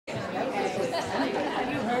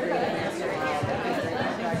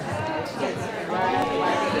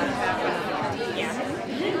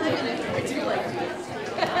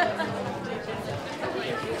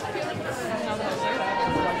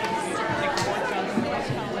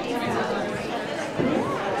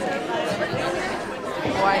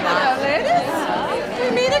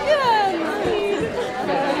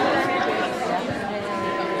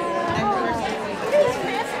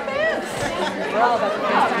all about the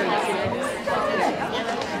students.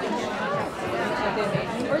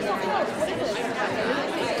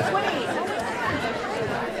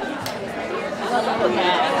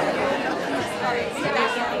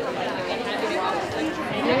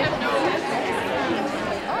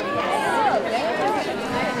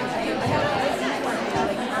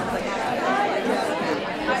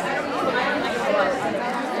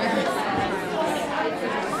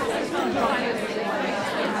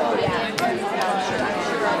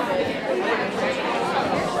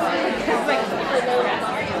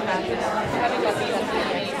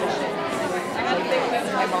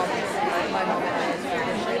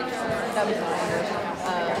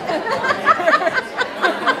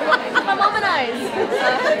 My mom and I.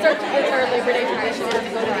 It's our Labor Day tradition to go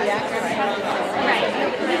to the actor. Right.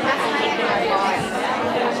 These are $50.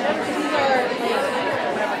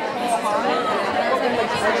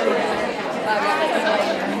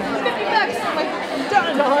 I'm like,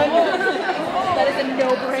 done. That is a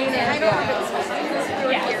no-brainer. I don't have it.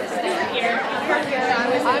 Yeah. Here. I'm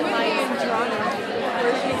going to be in Toronto.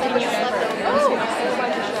 Oh my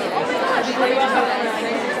gosh.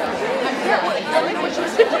 I'll make what you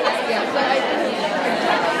said. Yeah, but I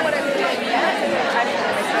don't know what I'm doing yet.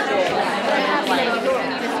 But I have like,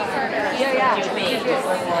 yeah.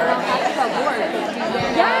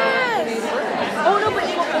 Yes! Oh no, but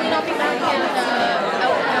will we not be back in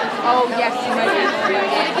oh yes, you might be.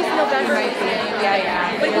 It's November.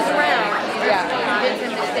 Yeah. But it was around. Yeah.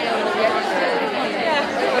 Vincent to stay a little bit. Yeah.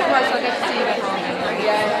 Of course, I'll get to see you at home.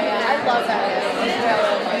 Yeah. I love that.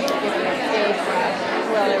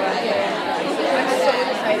 I'm so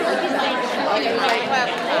excited. And I don't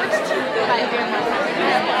understand how you're going to do it.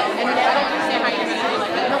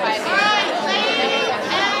 All right, ladies and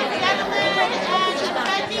gentlemen and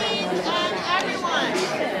attendees and everyone,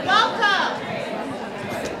 welcome.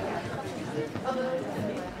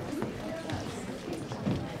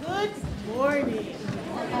 Good morning.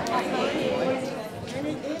 And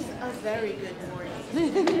it is a very good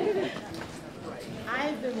morning.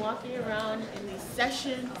 I've been walking around in these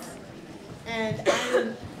sessions, and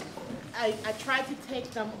I tried to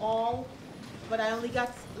take them all, but I only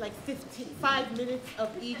got like 5 minutes of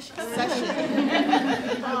each session.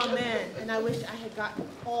 Oh man, and I wish I had gotten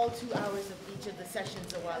all 2 hours of each of the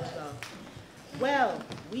sessions a while ago. Well,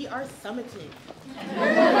 we are summiting.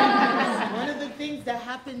 One of the things that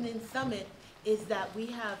happened in Summit is that we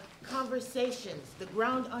have conversations. The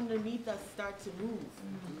ground underneath us starts to move.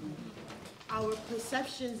 Our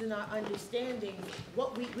perceptions and our understanding,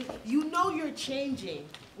 you know you're changing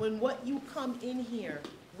when what you come in here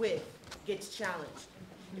with gets challenged.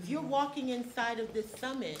 If you're walking inside of this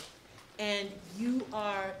summit and you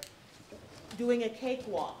are doing a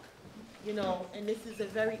cakewalk, you know, and this is a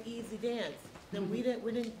very easy dance, then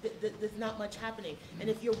there's not much happening. And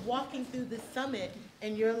if you're walking through this summit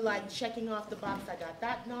and you're like checking off the box, I got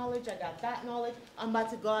that knowledge, I'm about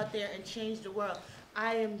to go out there and change the world.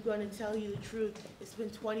 I am going to tell you the truth. It's been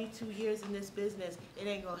 22 years in this business. It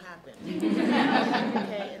ain't going to happen.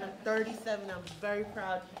 Okay, and I'm 37. I'm very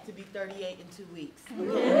proud to be 38 in 2 weeks.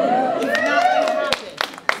 Okay? It's not going to happen.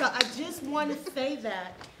 So I just want to say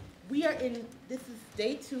that we are in, this is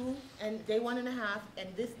day 2 and day 1.5,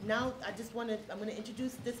 and this now I'm going to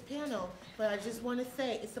introduce this panel, but I just want to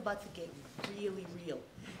say it's about to get really real.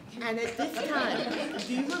 And at this time,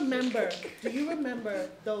 do you remember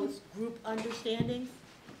those group understandings?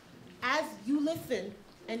 As you listen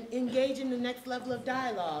and engage in the next level of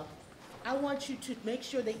dialogue, I want you to make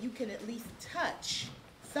sure that you can at least touch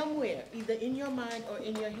somewhere, either in your mind or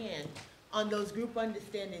in your hand, on those group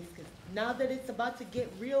understandings, because now that it's about to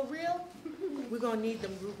get real, we're going to need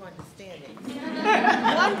them group understandings.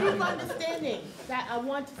 One group understanding that I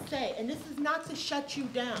want to say, and this is not to shut you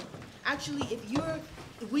down. Actually,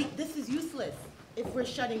 this is useless if we're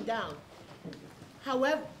shutting down.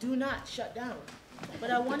 However, do not shut down. But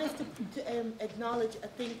I want us to acknowledge a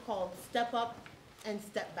thing called step up and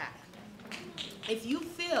step back. If you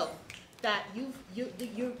feel that you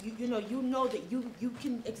know that you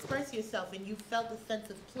can express yourself and you felt a sense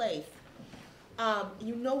of place,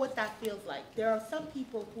 you know what that feels like. There are some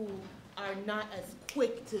people who are not as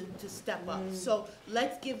quick to step up. So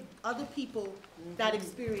let's give other people that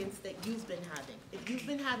experience that you've been having. If you've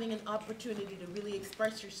been having an opportunity to really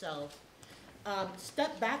express yourself,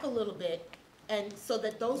 step back a little bit, and so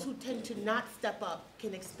that those who tend to not step up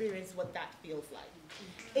can experience what that feels like.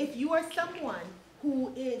 If you are someone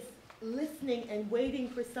who is listening and waiting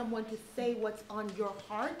for someone to say what's on your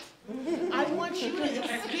heart, I want you to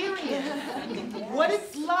experience what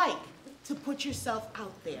it's like to put yourself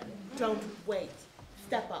out there. Don't wait.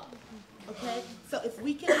 Step up. Okay? So if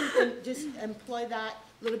we can just employ that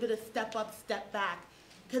little bit of step up, step back,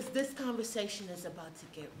 because this conversation is about to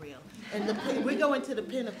get real. And we're going to the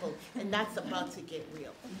pinnacle, and that's about to get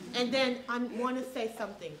real. And then I want to say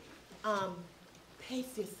something.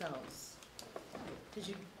 Pace yourselves. Because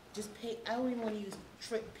you just pay, I don't even want to use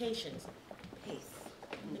patience. Pace.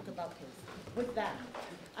 Think about pace. With that,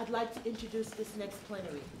 I'd like to introduce this next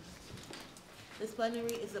plenary. This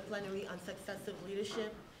plenary is a plenary on successive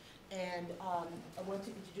leadership. And I want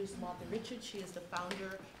to introduce Martha Richards. She is the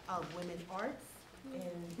founder of WomenArts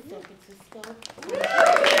in San Francisco.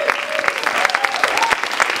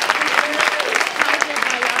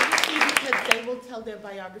 Because they will tell their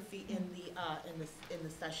biography in the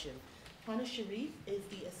session. Hana Sharif is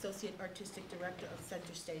the Associate Artistic Director of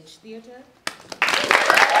Center Stage Theatre.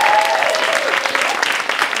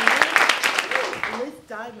 Liz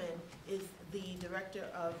Diamond is the Director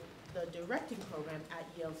of the Directing Program at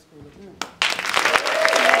Yale School of Law.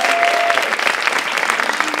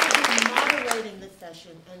 We will be moderating this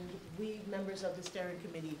session, and we members of the steering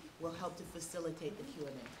committee will help to facilitate the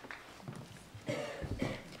Q&A.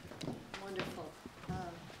 Wonderful.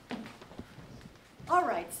 All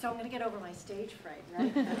right, so I'm going to get over my stage fright,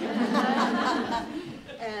 right?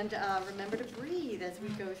 And remember to breathe as we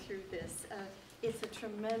go through this. It's a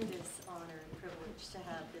tremendous honor and privilege to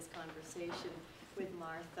have this conversation with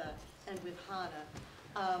Martha and with Hana.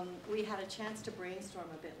 We had a chance to brainstorm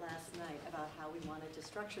a bit last night about how we wanted to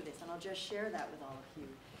structure this, and I'll just share that with all of you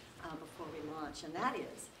before we launch. And that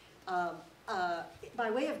is, by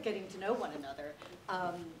way of getting to know one another,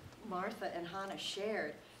 Martha and Hana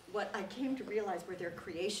shared what I came to realize were their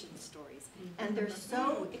creation stories. And they're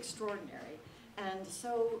so extraordinary and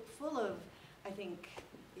so full of, I think,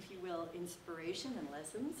 if you will, inspiration and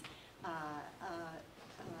lessons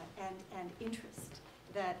and interest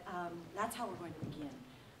that that's how we're going to begin.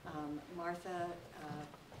 Martha,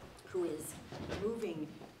 who is moving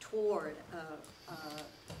toward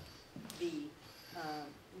the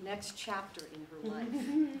next chapter in her life,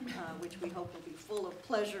 which we hope will be full of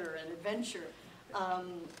pleasure and adventure,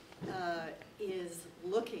 is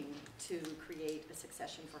looking to create a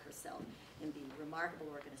succession for herself in the remarkable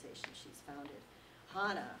organization she's founded.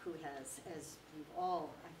 Hana, who has, as we've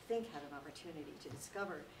all, I think, had an opportunity to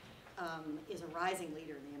discover, is a rising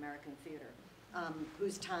leader in the American theater,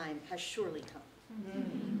 whose time has surely come.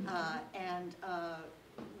 And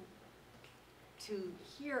to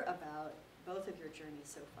hear about both of your journeys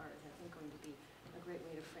so far is, I think, going to be a great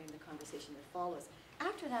way to frame the conversation that follows.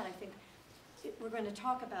 After that, I think we're going to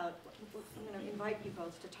talk about, I'm going to invite you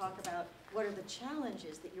both to talk about what are the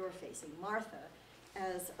challenges that you're facing. Martha,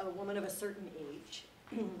 as a woman of a certain age,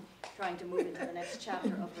 trying to move into the next chapter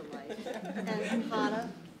of her life, and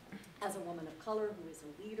Hana, as a woman of color who is a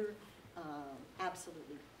leader,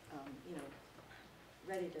 absolutely,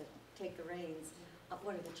 ready to take the reins.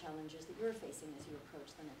 What are the challenges that you're facing as you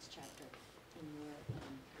approach the next chapter in your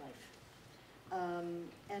life?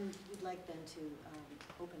 And we'd like then to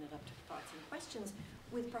open it up to thoughts and questions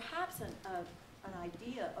with perhaps an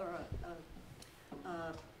idea or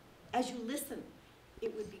as you listen,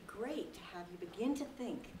 it would be great to have you begin to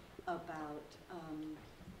think about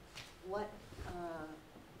what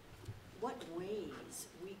ways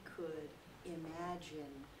we could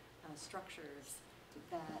imagine structures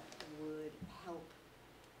that would help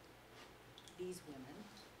these women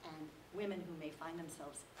and women who may find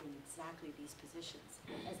themselves in exactly these positions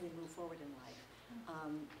as they move forward in life,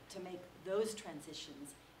 to make those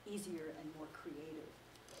transitions easier and more creative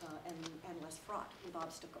and less fraught with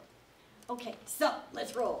obstacles. Okay, so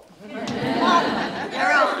let's roll. You're on.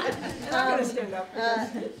 And I'm going to stand up.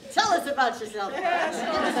 Tell us about yourself. Bring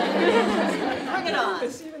it on.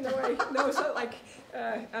 Even though I know, so like,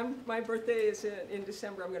 my birthday is in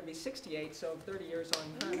December. I'm going to be 68, so 30 years on.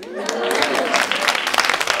 I've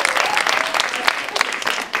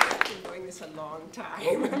been doing this a long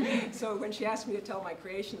time. So when she asked me to tell my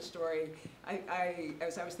creation story,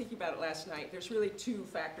 as I was thinking about it last night, there's really two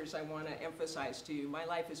factors I want to emphasize to you. My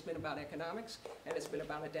life has been about economics, and it's been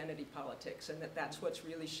about identity politics, and that's what's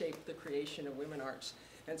really shaped the creation of WomenArts.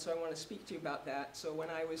 And so I want to speak to you about that. So when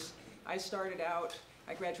I started out,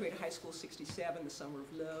 I graduated high school '67, the summer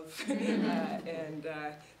of love, and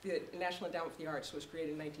the National Endowment for the Arts was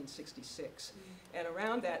created in 1966. And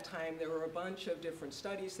around that time, there were a bunch of different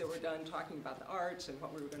studies that were done talking about the arts and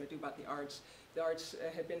what we were going to do about the arts. The arts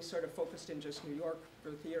had been sort of focused in just New York, for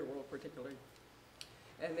the theater world particularly.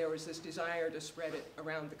 And there was this desire to spread it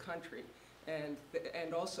around the country. And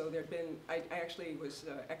also there'd been, I actually was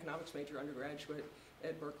an economics major undergraduate,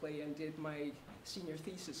 at Berkeley and did my senior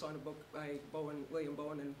thesis on a book by William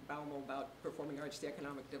Bowen and Baltimore about performing arts, the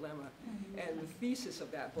economic dilemma. And the thesis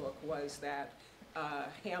of that book was that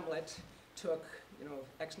Hamlet took,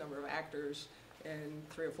 X number of actors and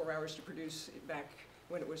 3 or 4 hours to produce it back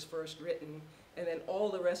when it was first written. And then all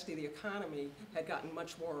the rest of the economy had gotten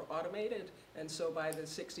much more automated. And so by the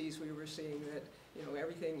 60s, we were seeing that,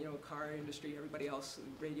 everything, car industry, everybody else,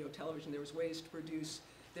 radio, television, there was ways to produce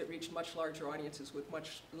that reached much larger audiences with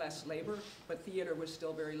much less labor, but theater was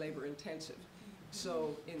still very labor intensive.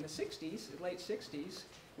 So in the 60s, late 60s,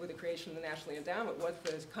 with the creation of the National Endowment, what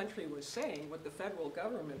the country was saying, what the federal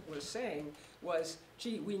government was saying was,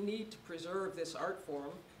 gee, we need to preserve this art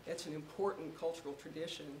form. It's an important cultural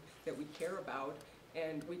tradition that we care about,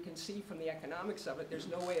 and we can see from the economics of it, there's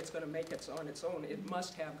no way it's going to make it on its own. It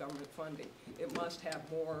must have government funding. It must have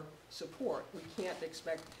more support. We can't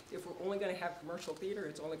expect, if we're only going to have commercial theater,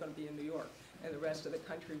 it's only going to be in New York, and the rest of the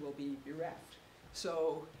country will be bereft.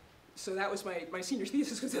 So that was my senior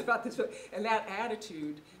thesis was about this book, and that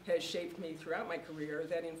attitude has shaped me throughout my career,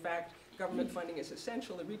 that in fact, government funding is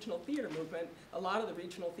essential. The regional theater movement, a lot of the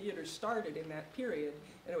regional theaters started in that period,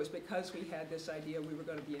 and it was because we had this idea we were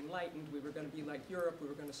going to be enlightened, we were going to be like Europe, we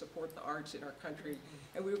were going to support the arts in our country,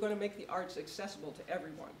 and we were going to make the arts accessible to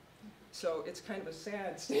everyone. So it's kind of a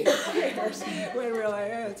sad state of affairs when we're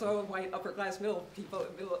like, it's all white upper class upper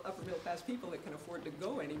middle class people that can afford to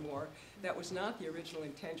go anymore. That was not the original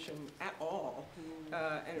intention at all.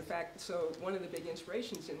 And in fact, so one of the big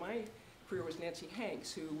inspirations in my career was Nancy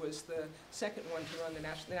Hanks, who was the second one to run the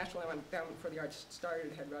National Endowment for the Arts.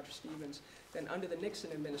 Started, had Roger Stevens. Then under the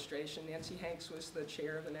Nixon administration, Nancy Hanks was the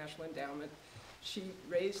chair of the National Endowment. She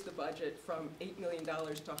raised the budget from $8 million to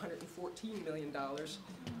 $114 million.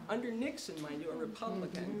 Under Nixon, mind you, a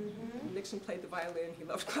Republican. Nixon played the violin, he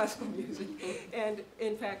loved classical music. And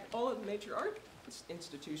in fact, all of the major art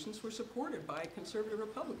institutions were supported by conservative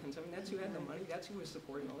Republicans. I mean, that's who had the money, that's who was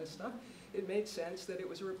supporting all this stuff. It made sense that it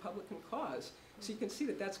was a Republican cause. So you can see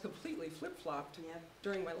that that's completely flip-flopped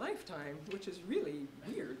during my lifetime, which is really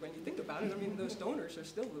weird when you think about it. I mean, those donors are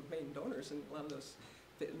still the main donors in a lot of those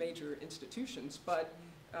major institutions, but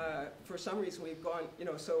for some reason we've gone,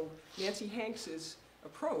 so Nancy Hanks's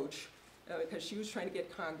approach, because she was trying to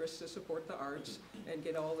get Congress to support the arts and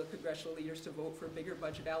get all the congressional leaders to vote for bigger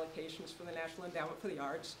budget allocations for the National Endowment for the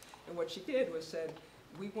Arts, and what she did was said,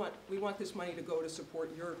 we want this money to go to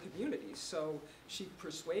support your communities. So she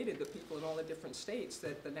persuaded the people in all the different states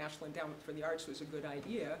that the National Endowment for the Arts was a good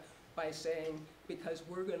idea by saying, because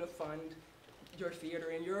we're going to fund your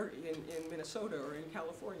theater in Minnesota or in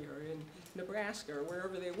California or in Nebraska or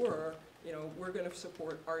wherever they were, we're going to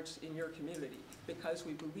support arts in your community because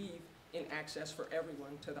we believe in access for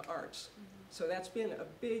everyone to the arts. So that's been a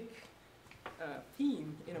big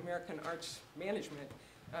theme in American arts management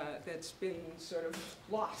that's been sort of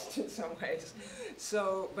lost in some ways.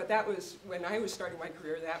 So, but that was, when I was starting my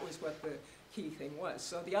career, that was what the key thing was.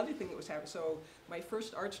 So the other thing that was happening, so my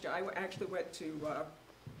first arts job, I actually went to,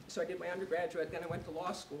 so I did my undergraduate, then I went to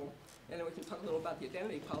law school, and then we can talk a little about the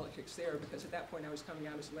identity politics there, because at that point I was coming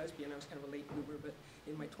out as a lesbian. I was kind of a late bloomer, but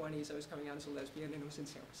in my 20s I was coming out as a lesbian, and it was in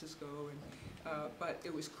San Francisco, and, but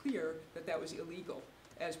it was clear that that was illegal.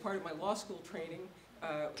 As part of my law school training,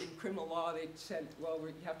 in criminal law, they said, well,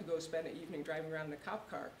 you have to go spend an evening driving around in a cop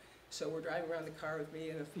car. So we're driving around the car with me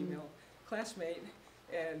and a female classmate,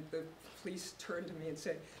 and the police turned to me and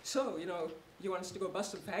said, so, you want us to go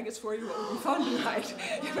bust some faggots for you? What would be fun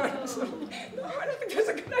tonight? So, no, I don't think that's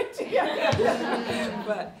a good idea.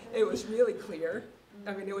 But it was really clear.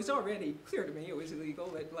 I mean, it was already clear to me it was illegal.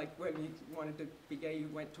 That, like, when you wanted to be gay, you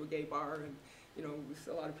went to a gay bar, and with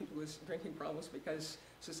a lot of people with drinking problems because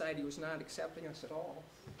society was not accepting us at all.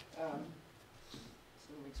 So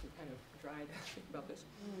it makes me kind of dry to think about this.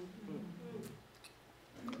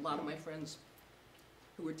 A lot of my friends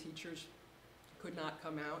who were teachers could not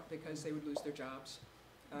come out because they would lose their jobs.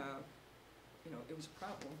 It was a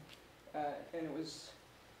problem. And it was,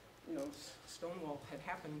 Stonewall had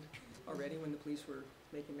happened already when the police were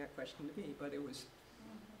making that question to me, but it was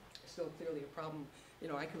still clearly a problem.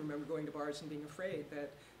 I can remember going to bars and being afraid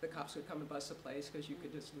that the cops would come and bust the place because you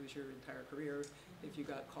could just lose your entire career if you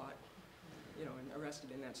got caught, and arrested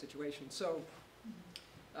in that situation. So,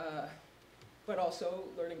 but also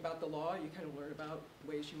learning about the law, you kind of learn about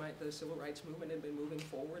ways the civil rights movement had been moving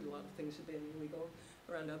forward. A lot of things had been illegal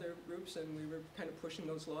around other groups, and we were kind of pushing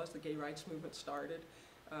those laws. The gay rights movement started.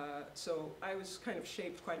 So I was kind of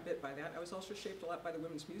shaped quite a bit by that. I was also shaped a lot by the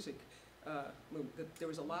women's music movement. There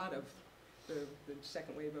was a lot of the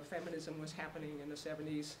second wave of feminism was happening in the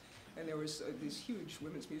 70s, and there was these huge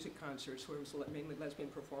women's music concerts where it was mainly lesbian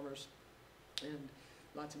performers. And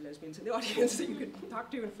lots of lesbians in the audience that you could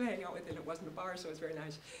talk to and hang out with, and it wasn't a bar, so it was very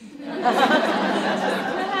nice.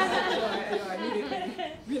 I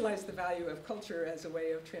immediately realized the value of culture as a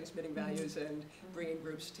way of transmitting values and bringing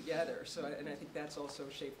groups together. So, and I think that's also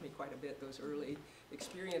shaped me quite a bit, those early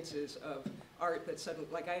experiences of art that suddenly,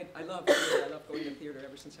 like I love theater, I love going to theater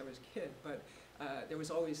ever since I was a kid, but there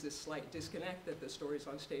was always this slight disconnect that the stories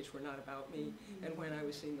on stage were not about me. And when I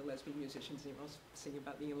was seeing the lesbian musicians, you know, singing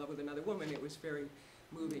about being in love with another woman, it was very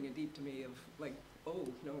moving and deep to me of like, oh,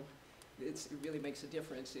 no, it really makes a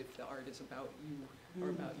difference if the art is about you or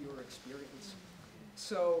about your experience.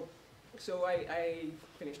 So I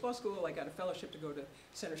finished law school, I got a fellowship to go to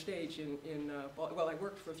center stage well, I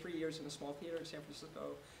worked for 3 years in a small theater in San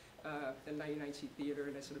Francisco, the 99-seat theater,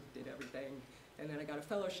 and I sort of did everything. And then I got a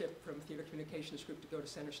fellowship from Theater Communications Group to go to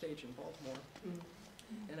center stage in Baltimore.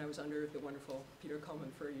 And I was under the wonderful Peter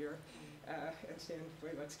Cullman for a year, and Stan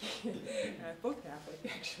Wojcicki, both Catholic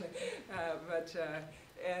actually.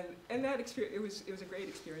 And that experience, it was a great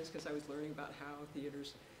experience because I was learning about how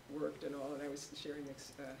theaters worked and all, and I was sharing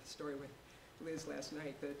this story with Liz last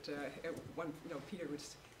night that Peter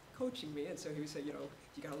was coaching me, and so he would say, you know,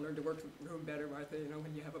 you got to learn to work the room better, Martha. You know,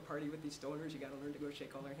 when you have a party with these donors, you got to learn to go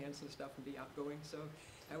shake all their hands and stuff and be outgoing. So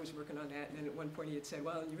I was working on that, and then at one point he had said,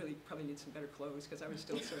 well, you really probably need some better clothes, because I was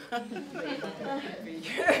still sort of in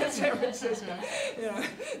San Francisco. You know.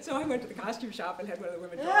 So I went to the costume shop and had one of the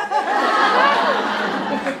women draw.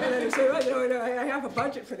 And then he said, well, you know, I have a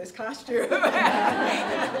budget for this costume. He was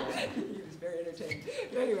very entertained.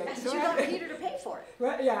 But anyway, And so you got Peter to pay for it.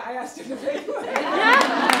 Well, yeah, I asked him to pay for it.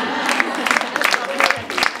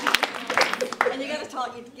 And you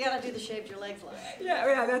got to do the shaved your legs line.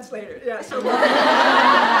 Yeah, that's later. Yeah, so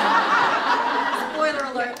spoiler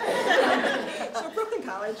alert. So Brooklyn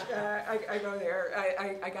College, I go there.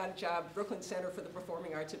 I got a job. Brooklyn Center for the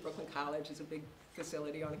Performing Arts at Brooklyn College is a big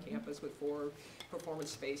facility on a campus with 4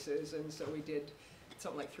 performance spaces, and so we did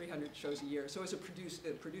something like 300 shows a year. So it was a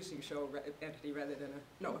producing show entity rather than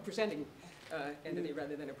a presenting entity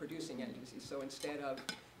rather than a producing entity. So instead of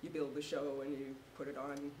you build the show and you put it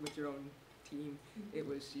on with your own team, it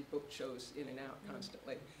was you booked shows in and out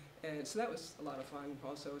constantly. And so that was a lot of fun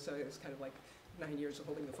also. So it was kind of like 9 years of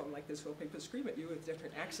holding the phone like this while people scream at you with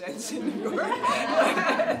different accents in New York.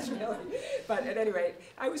 But at any rate,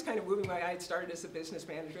 I was kind of moving I had started as a business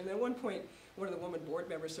manager, and then at one point, one of the woman board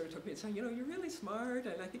members sort of took me and said, you know, you're really smart,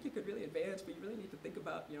 and I think you could really advance, but you really need to think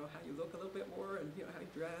about, you know, how you look a little bit more, and you know, how you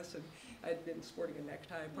dress. And I'd been sporting a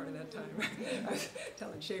necktie part of that time. I was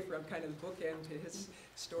telling Schaefer, I'm kind of the bookend to his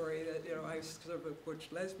story that, you know, I was sort of a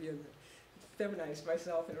butch lesbian, feminized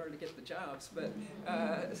myself in order to get the jobs. But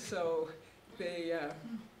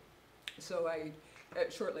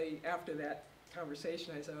shortly after that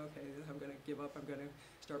conversation, I said, okay, I'm going to give up. I'm going to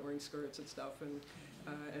start wearing skirts and stuff. And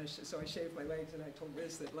so I shaved my legs, and I told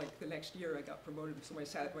Liz that like the next year I got promoted. So my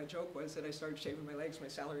joke was that I started shaving my legs, my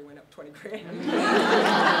salary went up 20 grand.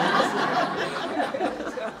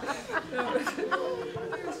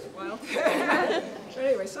 Well,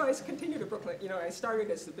 anyway, so I continued at Brooklyn. You know, I started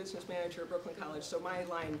as the business manager at Brooklyn College. So my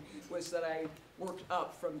line was that I worked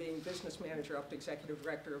up from being business manager up to executive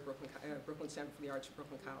director of Brooklyn Center for the Arts at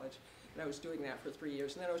Brooklyn College. And I was doing that for 3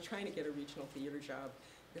 years. And then I was trying to get a regional theater job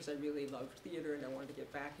because I really loved theater and I wanted to get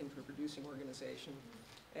back into a producing organization.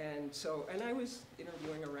 And I was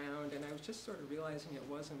interviewing around, and I was just sort of realizing it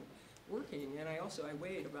wasn't working. And I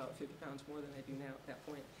weighed about 50 pounds more than I do now at that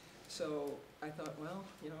point. So I thought, well,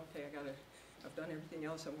 you know, okay, I've done everything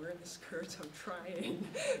else. I'm wearing the skirts, I'm trying,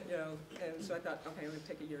 you know. And so I thought, okay, I'm gonna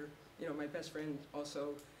take a year. You know, my best friend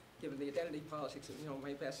also, given the identity politics, you know,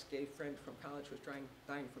 my best gay friend from college was dying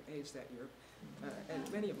from AIDS that year. And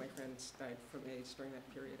many of my friends died from AIDS during that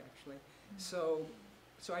period, actually. So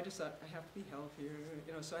I just thought, I have to be healthier,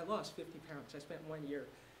 you know, so I lost 50 pounds. I spent 1 year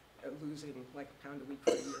losing like a pound a week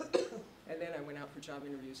for a year. And then I went out for job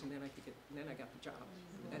interviews, and then I got the job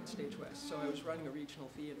at Stage West. So I was running a regional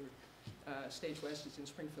theater. Stage West is in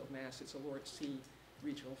Springfield, Mass. It's a Lord C.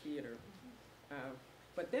 regional theater.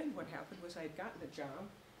 But then what happened was I had gotten a job,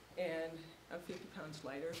 and I'm 50 pounds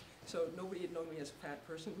lighter, so nobody had known me as a fat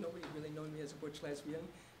person. Nobody had really known me as a butch lesbian.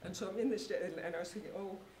 And so I'm in this, and I was thinking,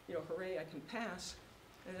 oh, you know, hooray, I can pass.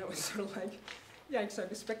 And it was sort of like, yeah, so I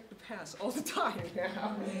expect to pass all the time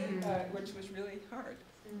now, which was really hard.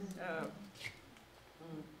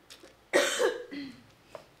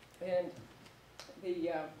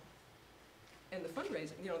 And the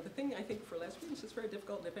fundraising, you know, the thing I think for lesbians is very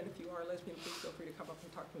difficult, and if you are a lesbian, please feel free to come up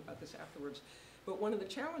and talk to me about this afterwards. But one of the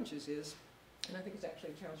challenges is, and I think it's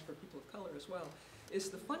actually a challenge for people of color as well, is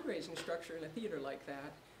the fundraising structure in a theater like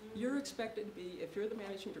that. You're expected to be, if you're the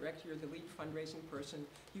managing director, you're the lead fundraising person,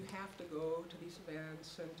 you have to go to these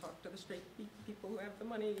events and talk to the straight people who have the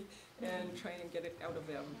money and try and get it out of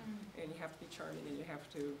them. And you have to be charming, and you have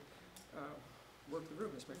to work the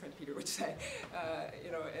room, as my friend Peter would say.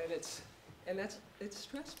 You know, and it's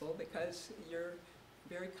stressful because you're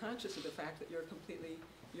very conscious of the fact that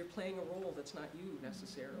you're playing a role that's not you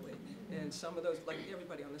necessarily. And some of those, like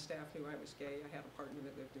everybody on the staff knew I was gay. I had a partner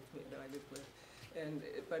that lived with me, that I lived with. And,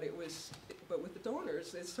 but with the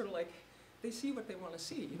donors, it's sort of like, they see what they want to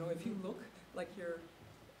see. You know, if you look like you're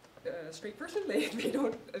a straight person, they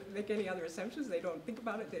don't make any other assumptions, they don't think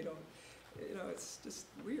about it, they don't, you know, it's just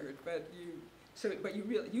weird. But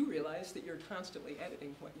you realize that you're constantly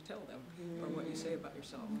editing what you tell them or what you say about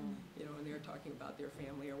yourself. You know, and they're talking about their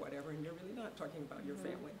family or whatever, and you're really not talking about your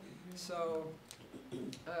family. So,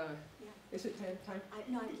 is it time?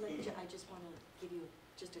 No, I just want to give you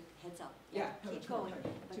just a heads up. Yeah. Keep going.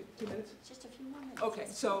 2 minutes? Just a few more minutes. Okay,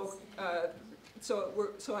 so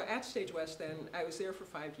at Stage West then, I was there for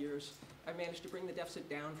 5 years. I managed to bring the deficit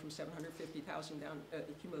down from 750,000 down,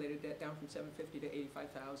 accumulated debt down from 750 to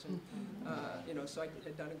 85,000. You know, so I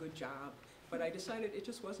had done a good job. But I decided it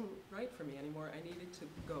just wasn't right for me anymore. I needed to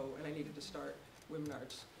go, and I needed to start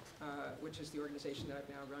WomenArts, which is the organization that I've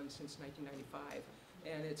now run since 1995.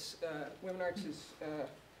 And it's, WomenArts is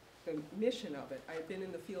the mission of it. I've been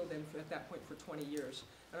in the field then at that point for 20 years.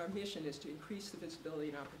 And our mission is to increase the visibility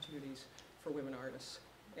and opportunities for women artists.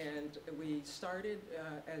 And we started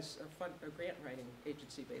as a grant writing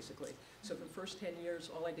agency, basically. So for the first 10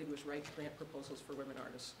 years, all I did was write grant proposals for women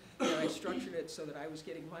artists. And I structured it so that I was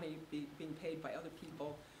getting money being paid by other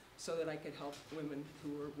people so that I could help women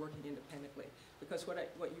who were working independently. Because what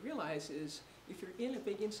you realize is, if you're in a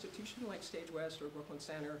big institution like Stage West or Brooklyn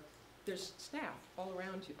Center, there's staff all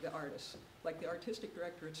around you, the artists. Like the artistic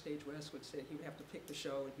director at Stage West would say he would have to pick the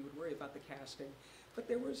show and he would worry about the casting. But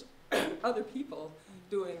there was other people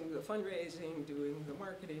doing the fundraising, doing the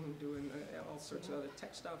marketing, doing all sorts of other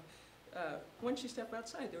tech stuff. Once you step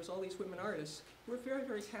outside, there's all these women artists who are very,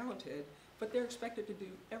 very talented, but they're expected to do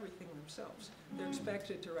everything themselves. They're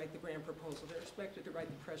expected to write the grant proposal. They're expected to write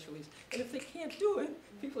the press release. And if they can't do it,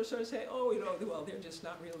 people are sort of saying, oh, you know, well, they're just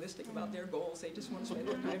not realistic about their goals. They just want to spend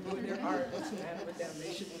their time doing their art. What's the matter with them?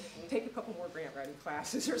 They should take a couple more grant writing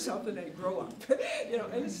classes or something and grow up. You know,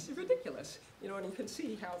 and it's ridiculous. You know, and you can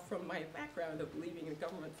see how, from my background of believing in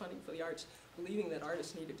government funding for the arts, believing that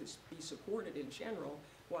artists needed to be supported in general,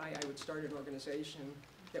 why I would start an organization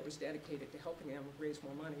that was dedicated to helping them raise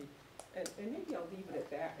more money. And maybe I'll leave it at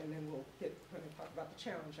that, and then when I talk about the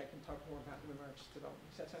challenge, I can talk more about women arts development.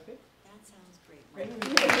 Does that sound good? That sounds great.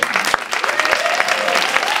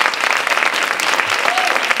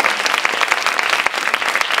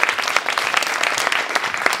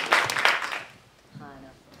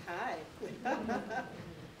 Hana. Hi.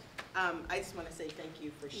 I just want to say thank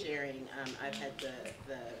you for sharing. I've had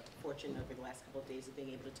the fortune over the last couple of days of being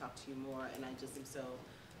able to talk to you more, and I just am so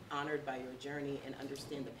honored by your journey and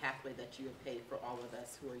understand the pathway that you have paved for all of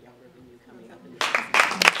us who are younger than you coming up in this business.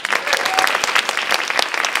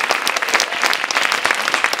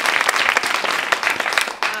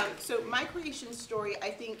 So my creation story, I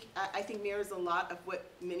think mirrors a lot of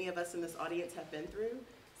what many of us in this audience have been through.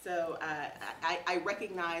 So I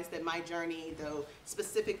recognize that my journey, though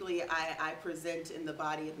specifically I present in the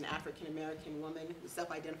body of an African-American woman who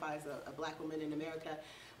self-identifies a black woman in America,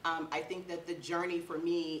 I think that the journey for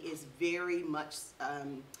me is very much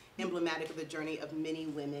emblematic of the journey of many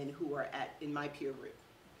women who are in my peer group.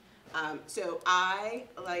 So I,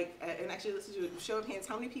 and actually let's do a show of hands,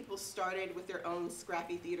 how many people started with their own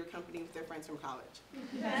scrappy theater company with their friends from college?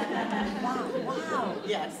 Wow.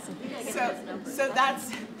 Yes. So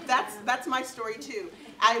that's my story too.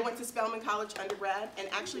 I went to Spelman College undergrad, and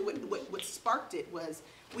actually what sparked it was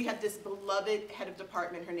we had this beloved head of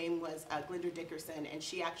department. Her name was Glenda Dickerson, and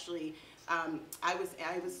she actually, I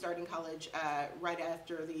was starting college right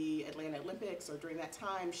after the Atlanta Olympics, or during that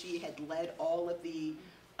time. She had led all of the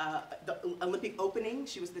Olympic opening.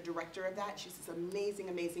 She was the director of that. She's this amazing,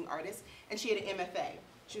 amazing artist, and she had an MFA.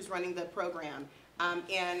 She was running the program.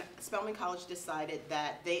 And Spelman College decided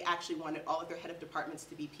that they actually wanted all of their head of departments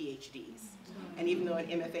to be PhDs. And even though an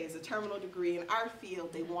MFA is a terminal degree in our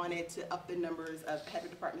field, they wanted to up the numbers of head of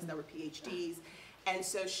departments that were PhDs. And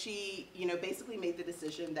so she, basically made the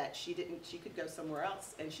decision that she could go somewhere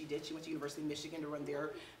else, and she did. She went to University of Michigan to run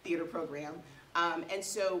their theater program. And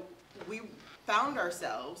so we found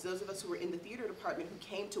ourselves, those of us who were in the theater department who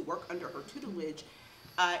came to work under her tutelage,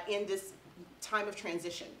 in this time of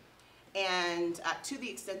transition. And to the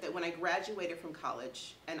extent that when I graduated from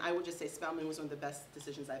college, and I would just say Spelman was one of the best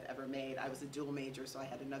decisions I've ever made. I was a dual major, so I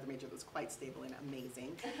had another major that was quite stable and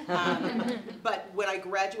amazing. But when I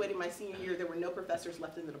graduated my senior year, there were no professors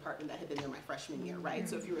left in the department that had been there my freshman year, right?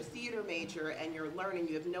 So if you're a theater major and you're learning,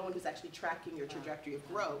 you have no one who's actually tracking your trajectory of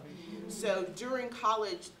growth. So during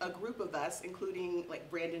college, a group of us, including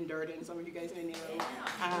like Brandon Durden, some of you guys may know,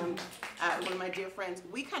 one of my dear friends,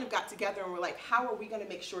 we kind of got together and we're like, how are we going to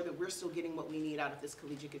make sure that we're still getting what we need out of this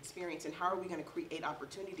collegiate experience, and how are we going to create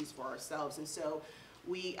opportunities for ourselves? And so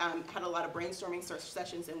we had a lot of brainstorming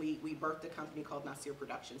sessions, and we birthed a company called Nasir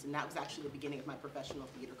Productions, and that was actually the beginning of my professional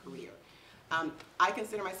theater career. I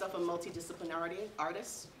consider myself a multidisciplinary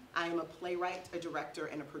artist. I am a playwright, a director,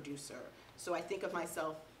 and a producer. So I think of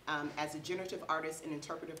myself as a generative artist, an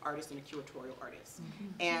interpretive artist, and a curatorial artist.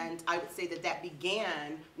 And I would say that that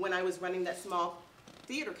began when I was running that small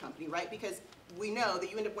theater company, right? Because we know that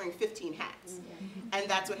you end up wearing 15 hats. And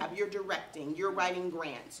that's what happens. You're directing, you're writing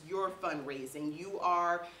grants, you're fundraising, you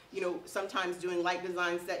are, you know, sometimes doing light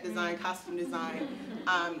design, set design, costume design.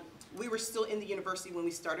 We were still in the university when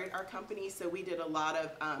we started our company, so we did a lot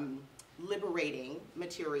of liberating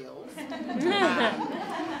materials.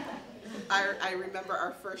 I remember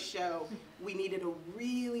our first show, we needed a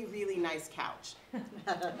really, really nice couch.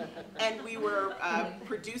 And we were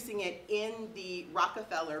producing it in the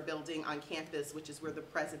Rockefeller building on campus, which is where the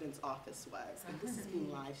president's office was. And this is being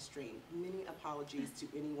live streamed. Many apologies to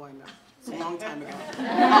anyone. It's a long time ago.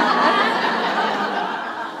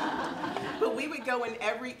 But we would go in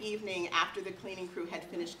every evening after the cleaning crew had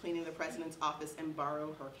finished cleaning the president's office and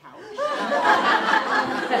borrow her couch.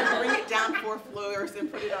 Bring it down 4 floors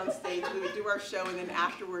and put it on stage. We would do our show, and then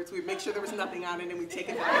afterwards we'd make sure there was nothing on it, and we'd take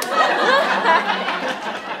it back.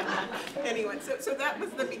 Anyway, so that was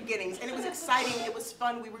the beginnings, and it was exciting, it was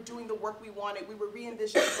fun, we were doing the work we wanted, we were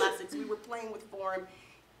re-envisioning classics, we were playing with form.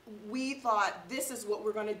 We thought, this is what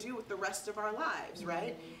we're going to do with the rest of our lives,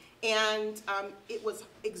 right? And it was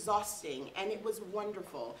exhausting, and it was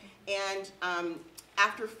wonderful. And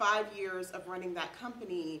after 5 years of running that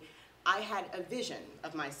company, I had a vision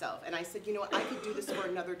of myself, and I said, you know what, I could do this for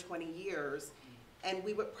another 20 years, and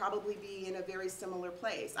we would probably be in a very similar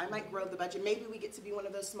place. I might grow the budget. Maybe we get to be one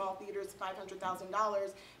of those small theaters,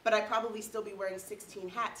 $500,000, but I'd probably still be wearing 16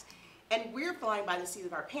 hats. And we're flying by the seat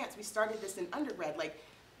of our pants. We started this in undergrad. Like,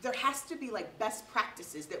 there has to be like best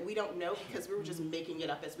practices that we don't know because we were just making it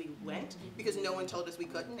up as we went, because no one told us we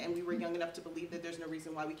couldn't, and we were young enough to believe that there's no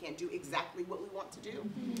reason why we can't do exactly what we want to do.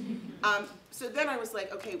 So then I was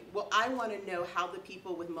like, okay, well, I want to know how the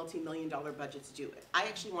people with multi-million-dollar budgets do it. I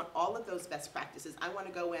actually want all of those best practices. I want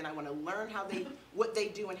to go in, I want to learn what they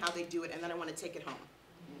do and how they do it, and then I want to take it home.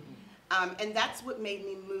 And that's what made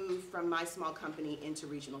me move from my small company into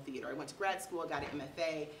regional theater. I went to grad school, I got an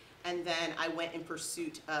MFA, and then I went in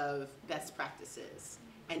pursuit of best practices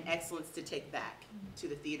and excellence to take back to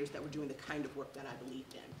the theaters that were doing the kind of work that I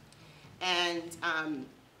believed in. And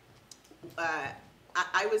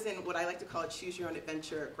I was in what I like to call a Choose Your Own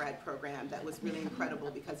Adventure grad program that was really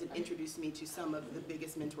incredible because it introduced me to some of the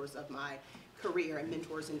biggest mentors of my career, and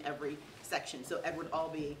mentors in every section. So Edward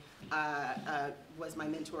Albee was my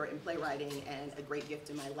mentor in playwriting and a great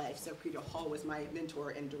gift in my life. So Peter Hall was my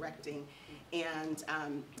mentor in directing. And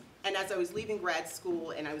as I was leaving grad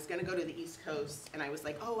school and I was going to go to the East Coast, and I was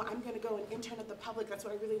like, oh, I'm going to go and intern at the Public, that's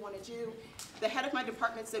what I really want to do. The head of my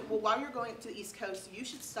department said, well, while you're going to the East Coast, you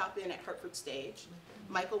should stop in at Hartford Stage.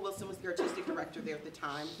 Michael Wilson was the artistic director there at the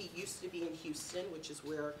time. He used to be in Houston, which is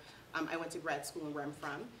where I went to grad school and where I'm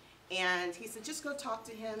from. And he said, just go talk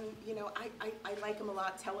to him. You know, I like him a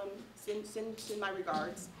lot. Tell him, send my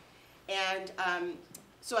regards. And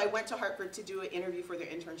so I went to Hartford to do an interview for their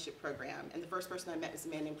internship program. And the first person I met was a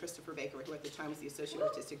man named Christopher Baker, who at the time was the associate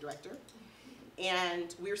artistic director.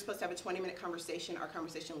 And we were supposed to have a 20-minute conversation. Our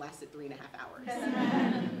conversation lasted 3.5 hours.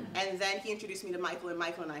 And then he introduced me to Michael, and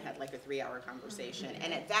Michael and I had like a 3-hour conversation.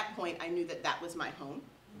 And at that point, I knew that that was my home,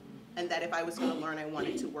 and that if I was going to learn, I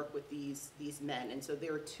wanted to work with these men. And so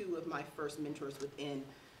they were 2 of my first mentors within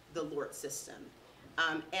the LORT system.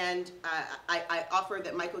 I offer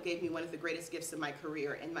that Michael gave me one of the greatest gifts of my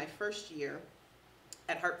career. In my first year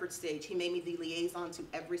at Hartford Stage, he made me the liaison to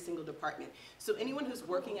every single department. So anyone who's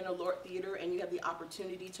working in a LORT theater and you have the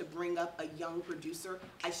opportunity to bring up a young producer,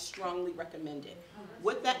 I strongly recommend it.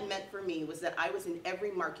 What that meant for me was that I was in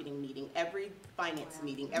every marketing meeting, every finance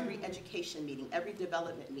meeting, every education meeting, every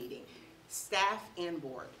development meeting, staff and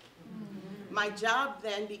board. My job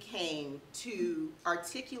then became to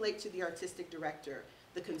articulate to the artistic director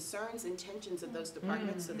the concerns and tensions of those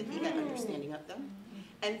departments so that he had understanding of them.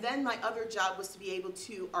 And then my other job was to be able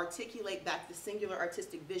to articulate back the singular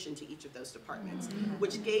artistic vision to each of those departments,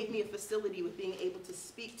 which gave me a facility with being able to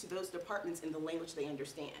speak to those departments in the language they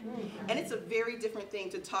understand. And it's a very different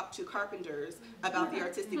thing to talk to carpenters about the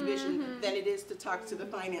artistic vision than it is to talk to the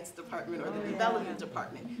finance department or the development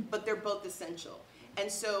department, but they're both essential.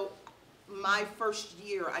 And so my first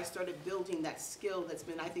year, I started building that skill that's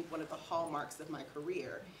been, I think, one of the hallmarks of my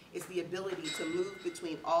career, is the ability to move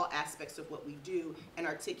between all aspects of what we do and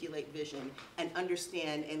articulate vision and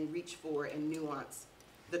understand and reach for and nuance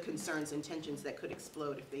the concerns and tensions that could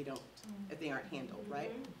explode if they aren't handled,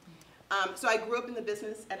 right? So I grew up in the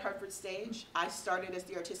business at Hartford Stage. I started as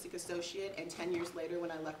the artistic associate, and 10 years later,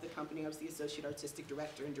 when I left the company, I was the associate artistic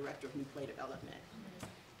director and director of new play development.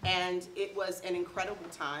 And it was an incredible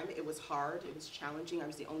time. It was hard, it was challenging. I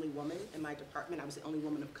was the only woman in my department. I was the only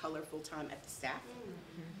woman of color full-time at the staff.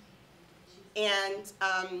 And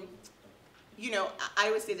you know, I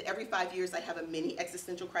always say that every 5 years I have a mini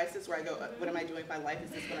existential crisis where I go, what am I doing with my life? Is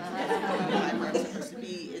this what I'm supposed to be? Where I'm supposed to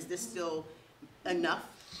be? Is this still enough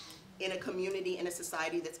in a community, in a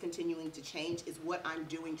society that's continuing to change? Is what I'm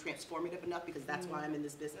doing transformative enough? Because that's why I'm in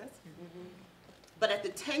this business. But at the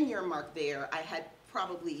 10-year mark there, I had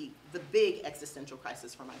probably the big existential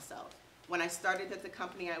crisis for myself. When I started at the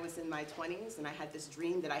company, I was in my 20s, and I had this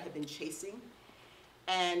dream that I had been chasing.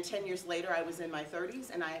 And 10 years later, I was in my 30s,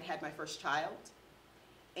 and I had had my first child.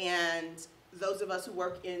 And those of us who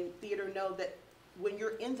work in theater know that when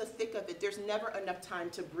you're in the thick of it, there's never enough time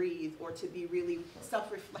to breathe or to be really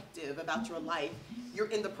self-reflective about your life. You're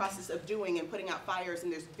in the process of doing and putting out fires,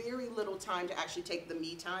 and there's very little time to actually take the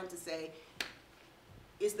me time to say,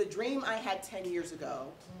 is the dream I had 10 years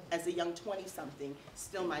ago as a young 20-something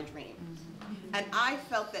still my dream? And I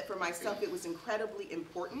felt that for myself it was incredibly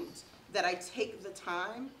important that I take the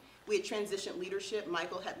time. We had transitioned leadership.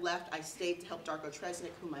 Michael had left. I stayed to help Darko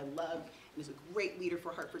Tresnick, whom I love. He's a great leader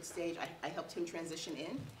for Hartford Stage. I helped him transition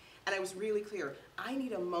in. And I was really clear, I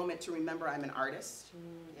need a moment to remember I'm an artist.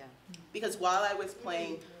 Because while I was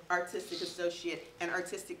playing artistic associate and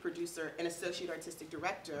artistic producer and associate artistic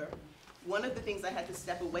director, one of the things I had to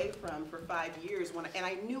step away from for 5 years, and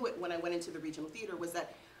I knew it when I went into the regional theater, was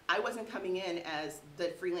that I wasn't coming in as the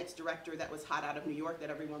freelance director that was hot out of New York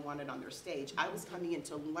that everyone wanted on their stage. I was coming in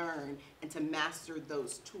to learn and to master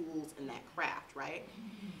those tools and that craft, right?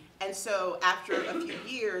 And so after a few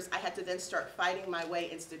years, I had to then start fighting my way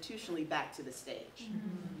institutionally back to the stage.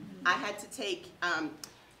 I had to take, and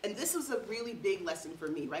this was a really big lesson for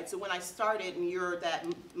me, right? So when I started, and you're that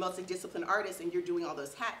multidisciplinary artist and you're doing all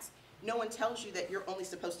those hats, no one tells you that you're only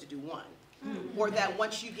supposed to do one. Or that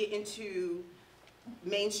once you get into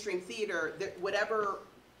mainstream theater, whatever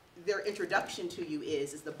their introduction to you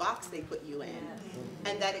is the box they put you in.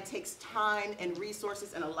 And that it takes time and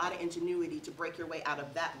resources and a lot of ingenuity to break your way out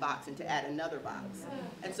of that box and to add another box.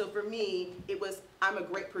 And so for me, it was, I'm a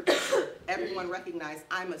great producer. Everyone recognized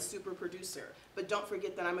I'm a super producer. But don't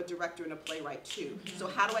forget that I'm a director and a playwright too. So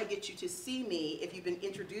how do I get you to see me, if you've been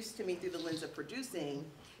introduced to me through the lens of producing,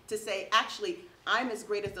 to say, actually, I'm as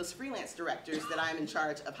great as those freelance directors that I'm in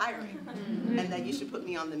charge of hiring, and that you should put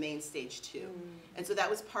me on the main stage too. And so that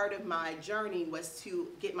was part of my journey, was to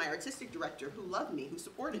get my artistic director, who loved me, who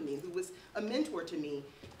supported me, who was a mentor to me,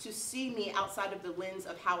 to see me outside of the lens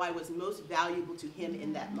of how I was most valuable to him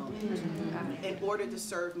in that moment, in order to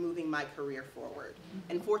serve moving my career forward.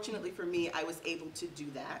 And fortunately for me, I was able to do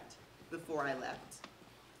that before I left.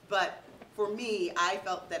 But for me, I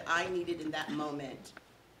felt that I needed in that moment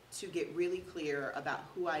to get really clear about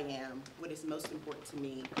who I am, what is most important to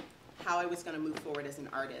me, how I was going to move forward as an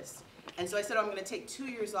artist. And so I said, I'm going to take 2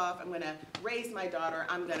 years off, I'm going to raise my daughter,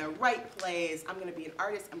 I'm going to write plays, I'm going to be an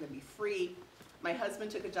artist, I'm going to be free. My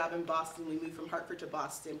husband took a job in Boston, we moved from Hartford to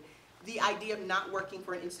Boston. The idea of not working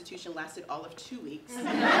for an institution lasted all of 2 weeks.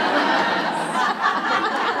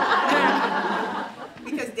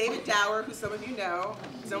 Because David Dower, who some of you know,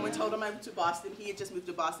 someone told him I moved to Boston. He had just moved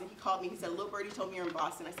to Boston. He called me. He said, "Little birdie told me you're in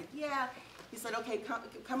Boston." I said, "Yeah." He said, "Okay,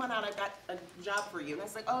 come on out. I've got a job for you." And I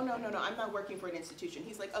was like, "Oh, no, I'm not working for an institution."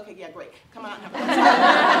 He's like, "Okay, yeah, great. Come on out and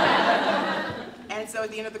have a And so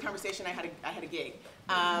at the end of the conversation, I had a gig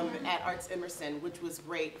at Arts Emerson, which was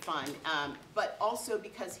great fun. But also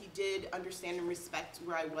because he did understand and respect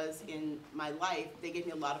where I was in my life, they gave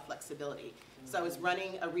me a lot of flexibility. So I was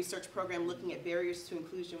running a research program looking at barriers to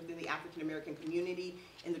inclusion within the African American community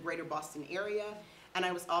in the greater Boston area. And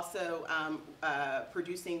I was also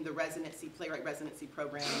producing the playwright residency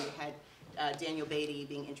program. We had Daniel Beatty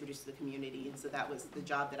being introduced to the community, and so that was the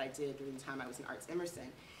job that I did during the time I was in Arts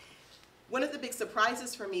Emerson. One of the big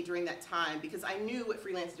surprises for me during that time, because I knew what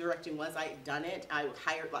freelance directing was, I had done it, I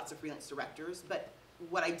hired lots of freelance directors, but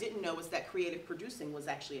what I didn't know was that creative producing was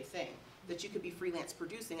actually a thing, that you could be freelance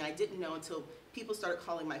producing, and I didn't know until people started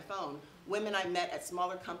calling my phone. Women I met at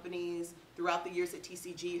smaller companies throughout the years at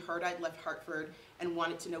TCG heard I'd left Hartford and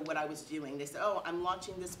wanted to know what I was doing. They said, oh, I'm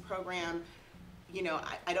launching this program, you know,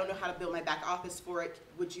 I don't know how to build my back office for it,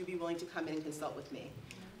 would you be willing to come in and consult with me?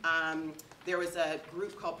 There was a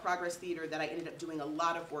group called Progress Theater that I ended up doing a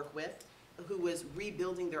lot of work with, who was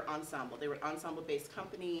rebuilding their ensemble. They were an ensemble-based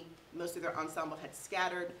company. Most of their ensemble had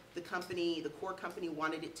scattered. The company, the core company,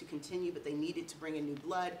 wanted it to continue, but they needed to bring in new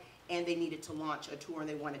blood, and they needed to launch a tour, and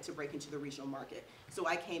they wanted to break into the regional market. So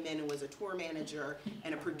I came in and was a tour manager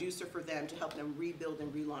and a producer for them to help them rebuild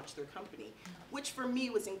and relaunch their company, which for me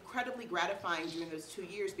was incredibly gratifying during those 2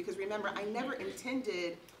 years, because remember, I never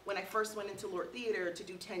intended, when I first went into Lord Theater, to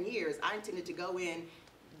do 10 years. I intended to go in,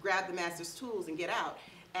 grab the master's tools, and get out.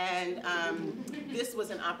 And this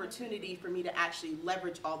was an opportunity for me to actually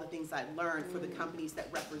leverage all the things I'd learned for the companies that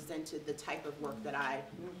represented the type of work that I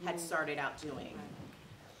had started out doing.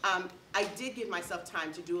 I did give myself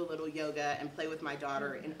time to do a little yoga and play with my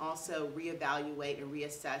daughter, and also reevaluate and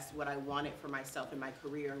reassess what I wanted for myself in my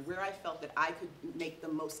career and where I felt that I could make the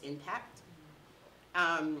most impact.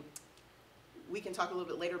 We can talk a little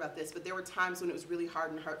bit later about this, but there were times when it was really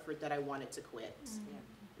hard in Hartford that I wanted to quit.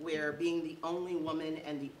 Where being the only woman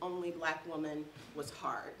and the only black woman was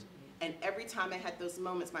hard. And every time I had those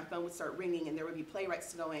moments, my phone would start ringing and there would be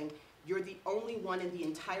playwrights going, you're the only one in the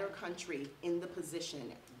entire country in the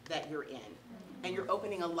position that you're in. And you're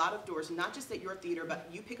opening a lot of doors, not just at your theater, but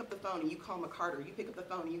you pick up the phone and you call McCarter, you pick up the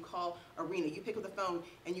phone and you call Arena, you pick up the phone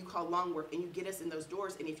and you call Longworth, and you get us in those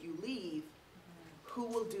doors, and if you leave, who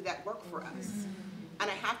will do that work for us? And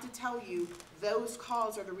I have to tell you, those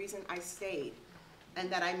calls are the reason I stayed, and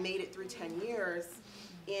that I made it through 10 years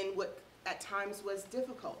in what at times was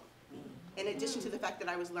difficult. In addition to the fact that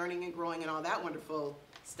I was learning and growing and all that wonderful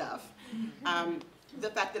stuff, the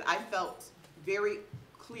fact that I felt very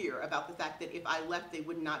clear about the fact that if I left, they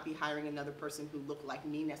would not be hiring another person who looked like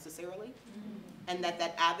me necessarily, and that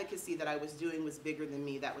that advocacy that I was doing was bigger than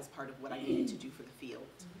me. That was part of what I needed to do for the field.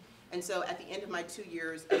 And so at the end of my 2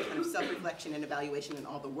 years of kind of self-reflection and evaluation and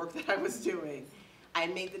all the work that I was doing, I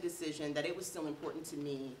made the decision that it was still important to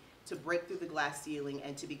me to break through the glass ceiling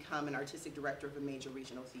and to become an artistic director of a major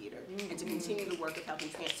regional theater, and to continue the work of helping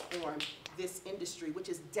transform this industry, which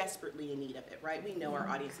is desperately in need of it, right? We know our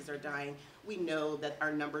audiences are dying. We know that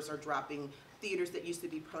our numbers are dropping. Theaters that used to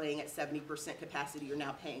be playing at 70% capacity are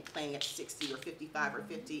now playing at 60 or 55 or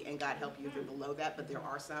 50, and God help you if they're below that, but there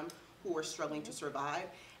are some who are struggling to survive,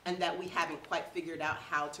 and that we haven't quite figured out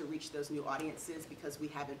how to reach those new audiences because we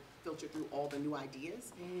haven't filtered through all the new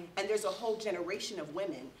ideas. And there's a whole generation of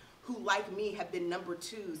women who, like me, have been number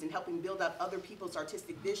twos in helping build up other people's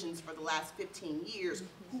artistic visions for the last 15 years,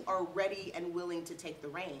 who are ready and willing to take the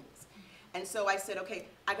reins. And so I said, okay,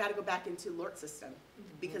 I gotta go back into LORT system,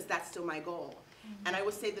 because that's still my goal. And I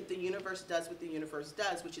would say that the universe does what the universe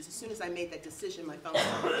does, which is as soon as I made that decision, my phone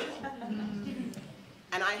started ringing.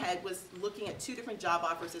 And I was looking at 2 different job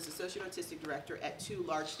offers as associate artistic director at 2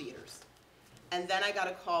 large theaters. And then I got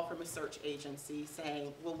a call from a search agency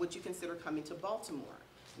saying, well, would you consider coming to Baltimore?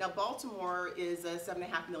 Now, Baltimore is a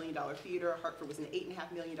 $7.5 million theater. Hartford was an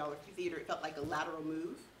 $8.5 million theater. It felt like a lateral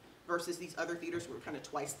move versus these other theaters were kind of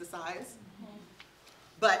twice the size.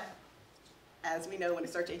 But as we know, when a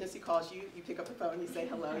search agency calls you, you pick up the phone, you say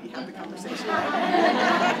hello, you have the conversation.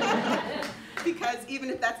 Because even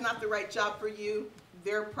if that's not the right job for you,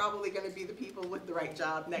 they're probably going to be the people with the right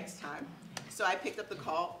job next time. So I picked up the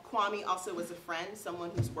call. Kwame also was a friend, someone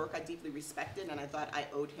whose work I deeply respected, and I thought I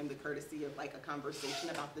owed him the courtesy of like a conversation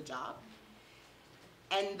about the job.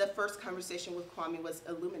 And the first conversation with Kwame was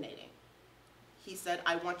illuminating. He said,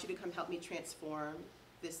 I want you to come help me transform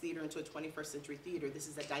this theater into a 21st century theater. This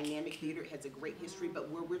is a dynamic theater. It has a great history, but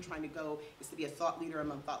where we're trying to go is to be a thought leader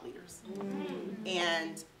among thought leaders.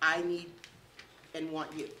 And I need and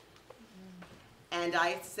want you. And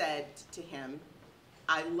I said to him,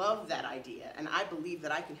 I love that idea, and I believe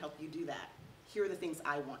that I can help you do that. Here are the things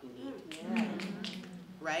I want and need.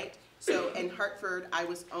 Right? So in Hartford, I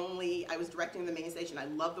was directing the main stage, and I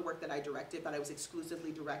love the work that I directed, but I was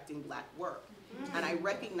exclusively directing Black work. And I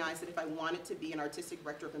recognized that if I wanted to be an artistic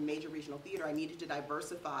director of a major regional theater, I needed to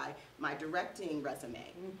diversify my directing resume.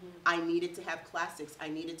 I needed to have classics. I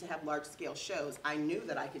needed to have large-scale shows. I knew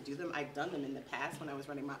that I could do them. I'd done them in the past when I was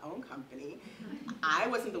running my own company. I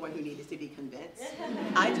wasn't the one who needed to be convinced.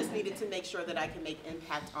 I just needed to make sure that I could make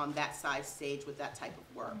impact on that size stage with that type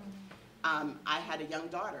of work. I had a young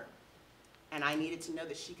daughter. And I needed to know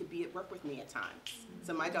that she could be at work with me at times.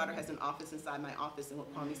 So my daughter has an office inside my office, and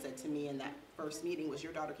what Kwame said to me in that first meeting was,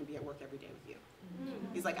 your daughter can be at work every day with you.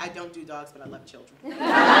 He's like, I don't do dogs, but I love children.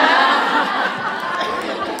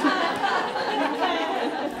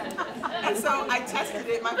 And so I tested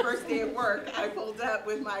it my first day at work. I pulled up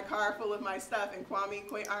with my car full of my stuff, and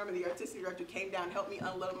Kwame Arma, the artistic director, came down, helped me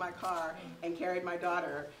unload my car, and carried my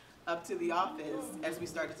daughter up to the office as we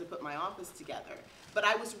started to put my office together. But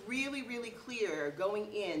I was really, really clear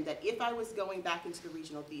going in that if I was going back into the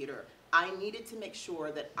regional theater, I needed to make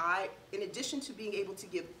sure that I, in addition to being able to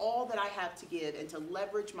give all that I have to give and to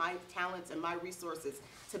leverage my talents and my resources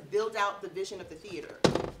to build out the vision of the theater,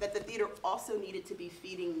 that the theater also needed to be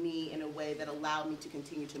feeding me in a way that allowed me to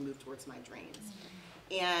continue to move towards my dreams.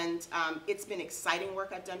 And it's been exciting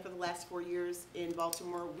work I've done for the last 4 years in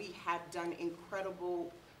Baltimore. We have done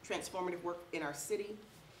incredible transformative work in our city.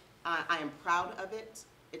 I am proud of it.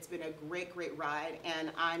 It's been a great, great ride,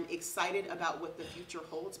 and I'm excited about what the future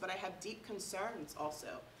holds, but I have deep concerns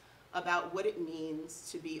also about what it means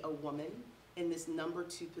to be a woman in this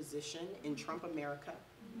 #2 position in Trump America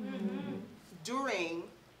during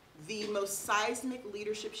the most seismic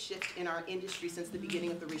leadership shift in our industry since the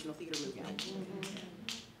beginning of the regional theater movement.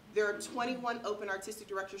 There are 21 open artistic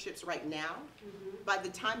directorships right now. By the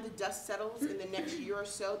time the dust settles in the next year or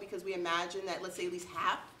so, because we imagine that, let's say at least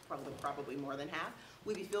half, probably more than half,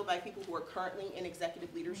 will be filled by people who are currently in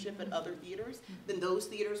executive leadership at other theaters, then those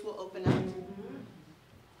theaters will open up.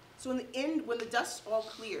 So in the end, when the dust all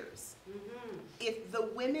clears, if the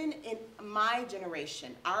women in my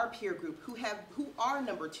generation, our peer group, who are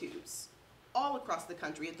 #2s all across the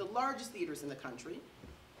country, at the largest theaters in the country,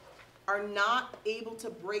 are not able to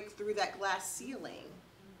break through that glass ceiling,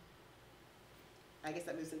 I guess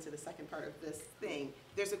that moves into the second part of this thing.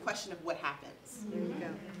 There's a question of what happens. There you go.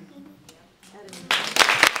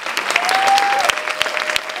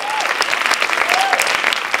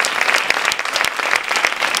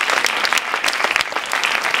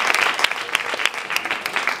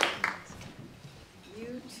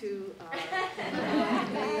 You two are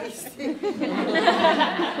amazing.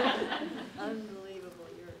 Unbelievable.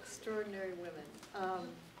 You're extraordinary women.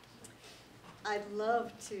 I'd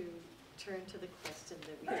love to turn to the question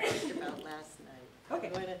that we talked about last night. Okay.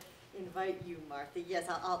 I'm going to invite you, Martha. Yes,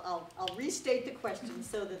 I'll restate the question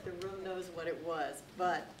so that the room knows what it was.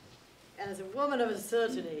 But as a woman of a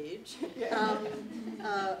certain age,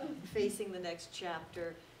 facing the next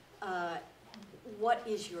chapter, what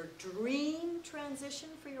is your dream transition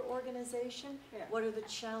for your organization? Yeah. What are the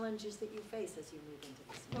challenges that you face as you move into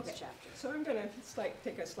this next chapter? So I'm going to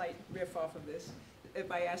take a slight riff off of this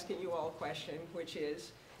by asking you all a question, which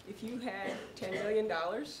is, if you had $10 million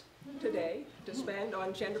today to spend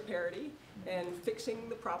on gender parity and fixing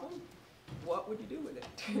the problem, what would you do with it?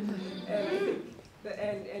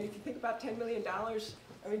 and if you think about $10 million,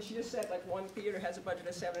 I mean, she just said like one theater has a budget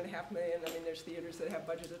of $7.5 million. I mean, there's theaters that have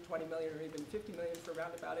budgets of $20 million or even $50 million for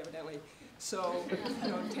roundabout, evidently. So,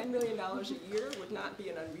 $10 million a year would not be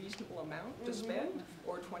an unreasonable amount to spend,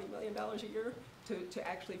 or $20 million a year to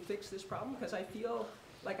actually fix this problem, because I feel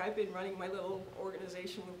like I've been running my little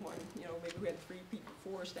organization with one, maybe we had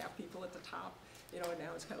 4 staff people at the top, and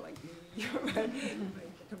now it's kind of like me, my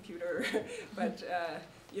computer. But,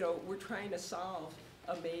 we're trying to solve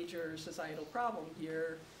a major societal problem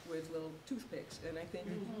here with little toothpicks. And I think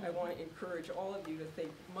I want to encourage all of you to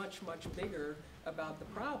think much, much bigger about the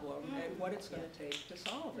problem and what it's going to take to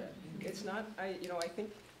solve it. It's not, I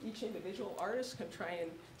think each individual artist can try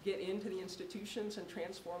and get into the institutions and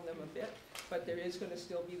transform them a bit, but there is going to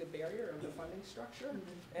still be the barrier of the funding structure.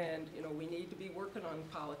 And we need to be working on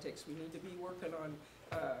politics. We need to be working on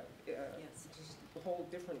just whole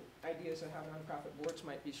different ideas of how nonprofit boards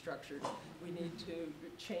might be structured. We need to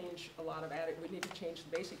change a lot of we need to change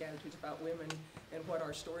the basic attitudes about women and what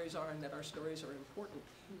our stories are, and that our stories are important,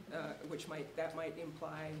 that might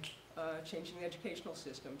imply changing the educational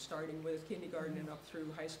system, starting with kindergarten and up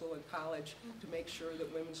through high school and college, to make sure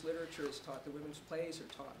that women's literature is taught, that women's plays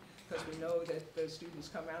are taught, because we know that the students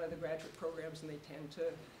come out of the graduate programs and they tend to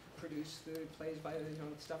produce the plays by the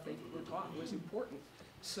stuff they were taught was important.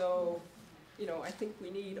 So, I think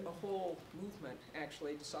we need a whole movement,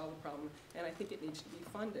 actually, to solve the problem, and I think it needs to be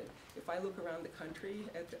funded. If I look around the country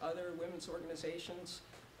at the other women's organizations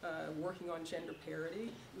working on gender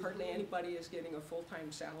parity, hardly anybody is getting a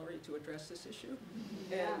full-time salary to address this issue.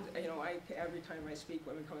 And, every time I speak,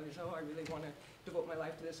 women come and say, oh, I really want to devote my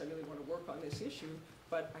life to this, I really want to work on this issue,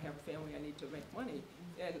 but I have a family, I need to make money.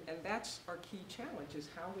 And that's our key challenge, is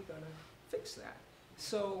how are we going to fix that?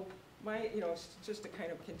 So just to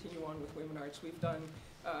kind of continue on with WomenArts, we've done,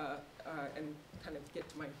 and kind of get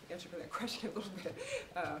to my answer to that question a little bit,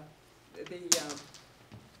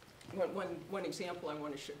 one example I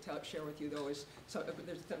want to share with you, though, is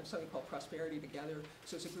there's something called Prosperity Together.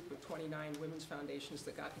 So it's a group of 29 women's foundations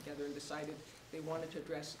that got together and decided they wanted to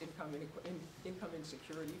address income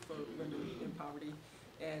insecurity for women in poverty.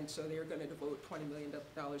 And so they're going to devote $20 million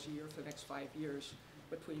a year for the next 5 years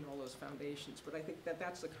between all those foundations. But I think that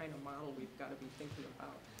that's the kind of model we've got to be thinking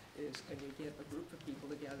about, is can we get a group of people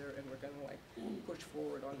together and we're going to push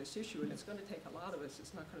forward on this issue. And it's going to take a lot of us.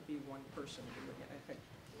 It's not going to be one person doing it, I think.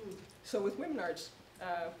 So with WomenArts,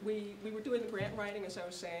 we were doing the grant writing, as I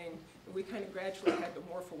was saying. We kind of gradually had to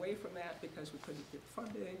morph away from that because we couldn't get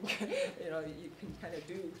funding. You can kind of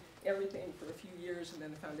do everything for a few years, and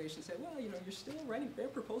then the foundation said, well, you're still writing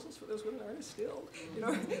grant proposals for those women artists still.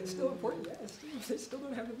 It's still important, yes. They still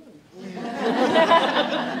don't have the money.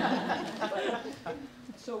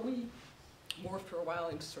 So we morphed for a while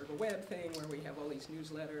into sort of a web thing where we have all these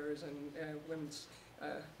newsletters, and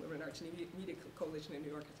Women Arts Media Coalition in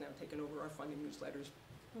New York has now taken over our funding newsletters.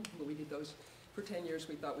 But we did those for 10 years.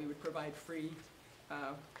 We thought we would provide free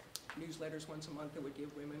newsletters once a month that would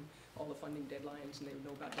give women all the funding deadlines, and they would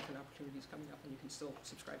know about different opportunities coming up, and you can still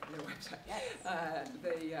subscribe to their website. Yes.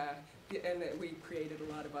 And we created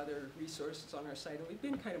a lot of other resources on our site, and we've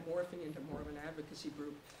been kind of morphing into more of an advocacy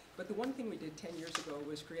group. But the one thing we did 10 years ago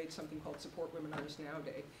was create something called Support Women Artists Now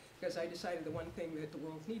Day, because I decided the one thing that the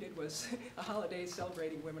world needed was a holiday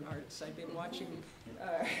celebrating women artists. I've been watching,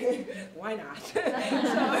 why not?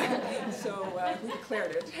 so we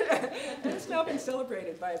declared it. And it's now been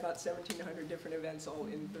celebrated by about 1,700 different events, all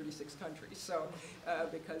in 36 countries, so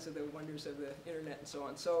because of the wonders of the internet and so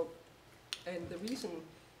on. So, and the reason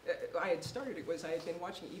I had started it was I had been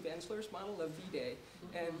watching Eve Ensler's model of V-Day,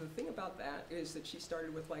 and the thing about that is that she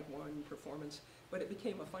started with one performance, but it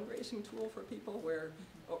became a fundraising tool for people where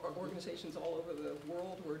organizations all over the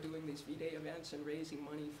world were doing these V-Day events and raising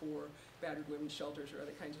money for battered women's shelters or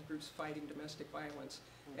other kinds of groups fighting domestic violence.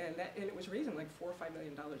 And it was raising like $4 or $5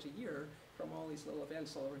 million a year from all these little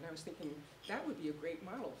events all over. And I was thinking that would be a great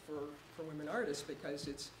model for women artists, because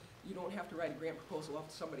you don't have to write a grant proposal off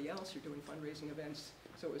to somebody else. You're doing fundraising events.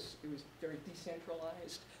 So it was a very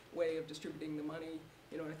decentralized way of distributing the money,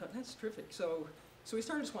 and I thought, that's terrific. So we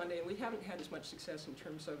started this one day, and we haven't had as much success in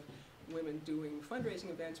terms of women doing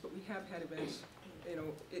fundraising events, but we have had events,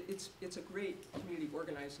 it's a great community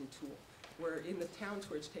organizing tool, where in the towns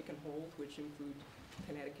where it's taken hold, which include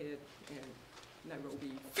Connecticut and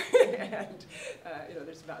Nairobi, and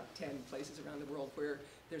there's about 10 places around the world where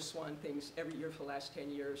there's swan things every year for the last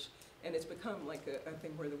 10 years. And it's become like a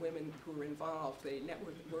thing where the women who are involved, they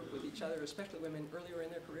network and work with each other, especially women earlier in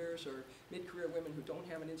their careers or mid-career women who don't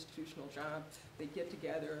have an institutional job. They get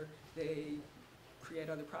together, they create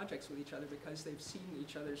other projects with each other because they've seen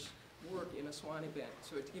each other's work in a swan event.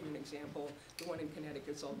 So to give you an example, the one in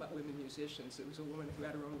Connecticut is all about women musicians. It was a woman who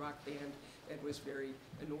had her own rock band and was very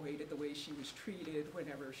annoyed at the way she was treated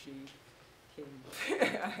whenever she came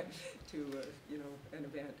to an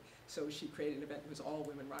event. So she created an event that was all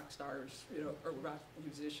women rock stars, or rock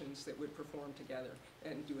musicians that would perform together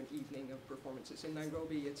and do an evening of performances. In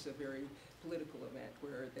Nairobi, it's a very political event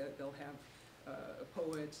where they'll have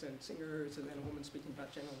poets and singers, and then a woman speaking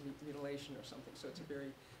about genital mutilation or something. So it's a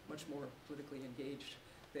very much more politically engaged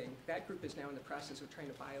thing. That group is now in the process of trying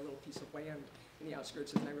to buy a little piece of land in the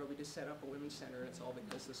outskirts of Nairobi to set up a women's center, and it's all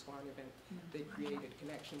because the Swan event, they created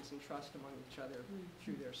connections and trust among each other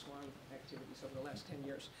through their Swan activities over the last 10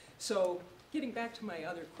 years. So getting back to my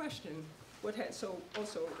other question, so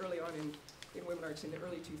also early on in WomenArts in the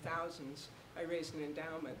early 2000s, I raised an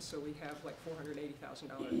endowment, so we have like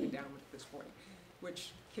 $480,000 endowment at this point,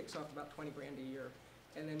 which kicks off about 20 grand a year.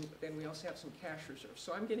 And then we also have some cash reserves.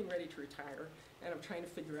 So I'm getting ready to retire, and I'm trying to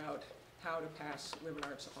figure out how to pass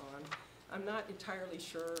WomenArts on. I'm not entirely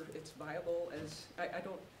sure it's viable, as I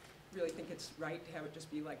don't really think it's right to have it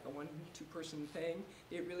just be like a 1-2 person thing.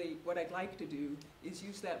 What I'd like to do is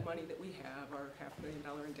use that money that we have, our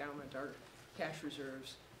 $500,000 endowment, our cash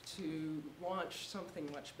reserves, to launch something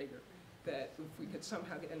much bigger. That if we could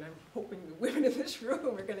somehow get, and I'm hoping the women in this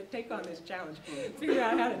room are going to take on this challenge, figure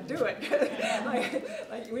out how to do it.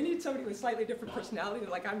 like we need somebody with slightly different personality.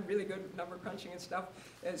 Like I'm really good with number crunching and stuff,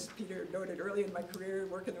 as Peter noted early in my career,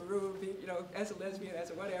 work in the room, as a lesbian,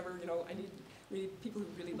 as a whatever. We need people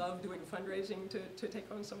who really love doing fundraising to take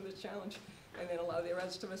on some of this challenge, and then a lot of the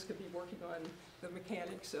rest of us could be working on the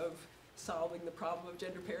mechanics of solving the problem of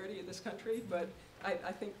gender parity in this country. But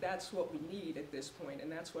I think that's what we need at this point,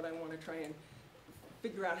 and that's what I want to try and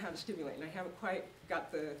figure out how to stimulate. And I haven't quite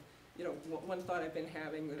got the you know, one thought I've been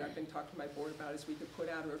having that I've been talking to my board about is we could put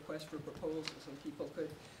out a request for proposals and people could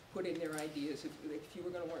put in their ideas. If you were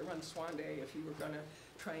going to run Swan Day, if you were going to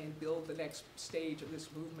try and build the next stage of this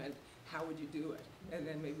movement, how would you do it? And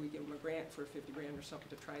then maybe we give them a grant for 50 grand or something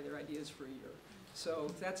to try their ideas for a year.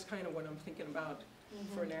 So that's kind of what I'm thinking about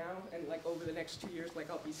for now, and like over the next 2 years, like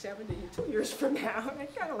I'll be 70 2 years from now, and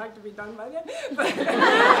I'd kind of like to be done by then. But,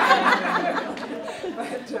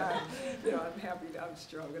 you know, I'm happy. I'm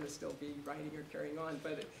sure I'm going to still be writing or carrying on,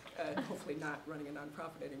 but hopefully not running a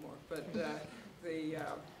nonprofit anymore. But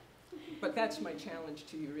but that's my challenge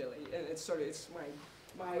to you, really, and it's sort of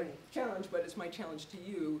my challenge, but it's my challenge to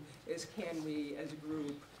you is can we, as a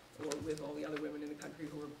group, or with all the other women in the country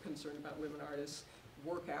who are concerned about women artists,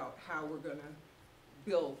 work out how we're going to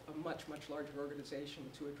build a much, much larger organization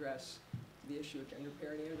to address the issue of gender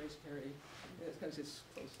parity and race parity, because it's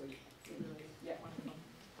closely related. Yeah.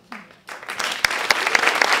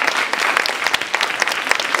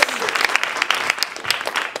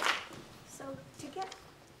 So to get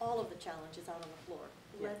all of the challenges out on the floor,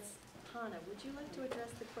 Hana, would you like to address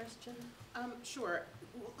the question? Sure.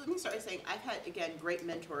 Well, let me start by saying I've had, again, great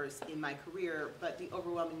mentors in my career, but the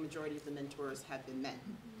overwhelming majority of the mentors have been men.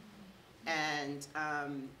 And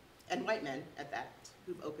white men at that,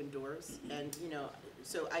 who've opened doors. And, you know,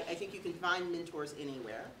 so I think you can find mentors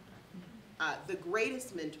anywhere. The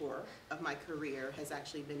greatest mentor of my career has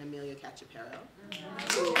actually been Amelia Cacciaparo.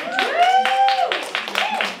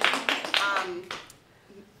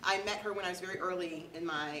 I met her when I was very early in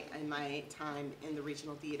my time in the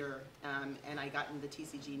regional theater, and I got in the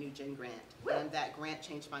TCG New Gen grant. And that grant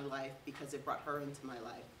changed my life because it brought her into my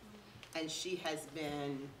life. And she has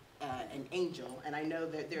been an angel, and I know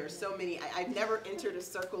that there are so many. I've never entered a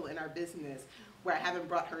circle in our business where I haven't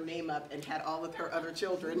brought her name up and had all of her other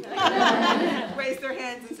children raise their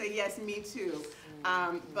hands and say, yes, me too.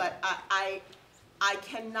 But I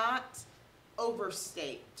cannot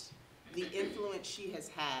overstate the influence she has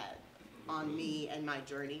had on me and my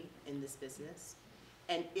journey in this business.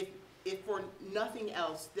 And if for nothing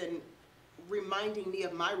else, then reminding me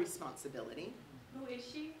of my responsibility. Who is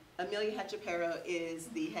she? Amelia Cacciaparo is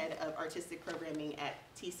the head of artistic programming at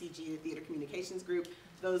TCG, the Theater Communications Group.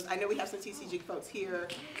 I know we have some TCG folks here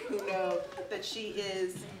who know that she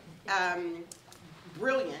is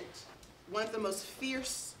brilliant, one of the most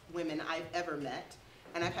fierce women I've ever met.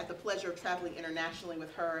 And I've had the pleasure of traveling internationally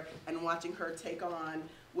with her and watching her take on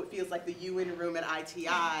what feels like the UN room at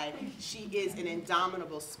ITI. She is an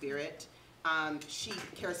indomitable spirit. She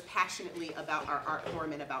cares passionately about our art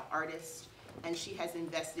form and about artists. And she has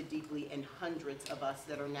invested deeply in hundreds of us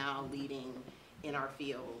that are now leading in our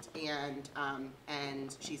field.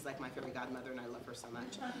 And she's like my fairy godmother, and I love her so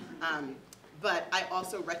much. But I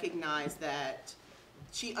also recognize that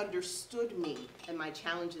she understood me and my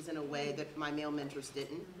challenges in a way that my male mentors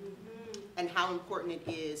didn't. And how important it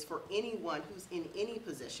is for anyone who's in any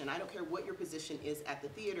position, I don't care what your position is at the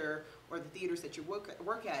theater or the theaters that you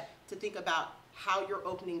work at, to think about how you're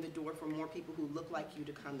opening the door for more people who look like you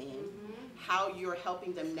to come in, how you're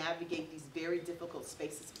helping them navigate these very difficult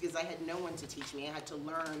spaces, because I had no one to teach me. I had to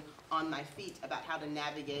learn on my feet about how to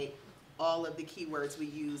navigate all of the keywords we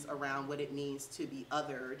use around what it means to be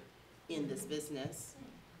othered in this business.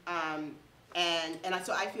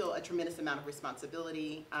 So I feel a tremendous amount of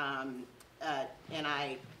responsibility, and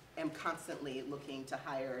I am constantly looking to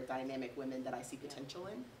hire dynamic women that I see potential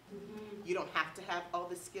in. You don't have to have all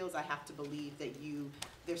the skills. I have to believe that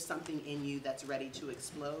there's something in you that's ready to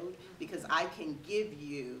explode, because I can give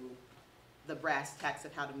you the brass tacks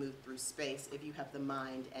of how to move through space if you have the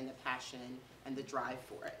mind and the passion and the drive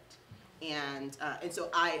for it. And so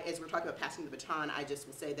as we're talking about passing the baton, I just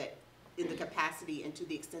will say that in the capacity and to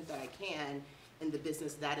the extent that I can in the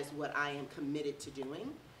business, that is what I am committed to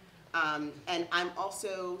doing. And I'm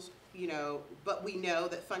also, you know, but we know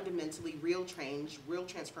that fundamentally real change, real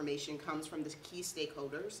transformation comes from the key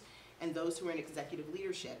stakeholders and those who are in executive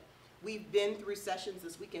leadership. We've been through sessions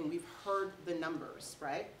this weekend. We've heard the numbers,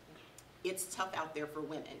 right? It's tough out there for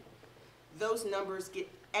women. Those numbers get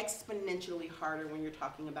exponentially harder when you're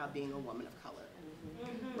talking about being a woman of color,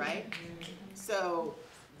 right? So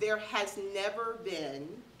there has never been,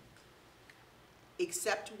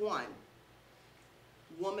 except one,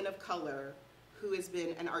 woman of color who has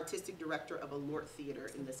been an artistic director of a LORT theater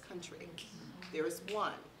in this country. There is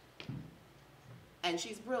one, and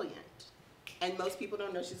she's brilliant. And most people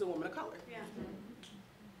don't know she's a woman of color,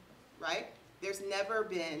 right? There's never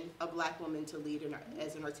been a black woman to lead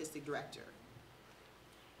as an artistic director.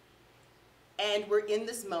 And we're in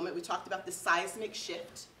this moment. We talked about the seismic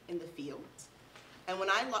shift in the field. And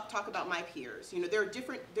when I talk about my peers, you know, there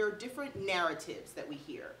are different narratives that we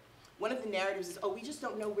hear. one of the narratives is, oh, we just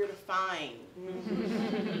don't know where to find,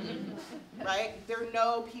 right? There are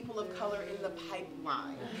no people of color in the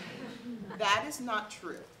pipeline. That is not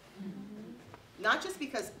true. Not just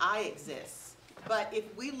because I exist, but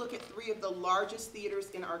if we look at 3 of the largest theaters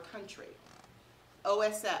in our country,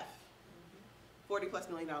 OSF, $40+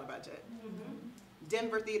 million budget.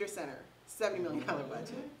 Denver Theater Center, $70 million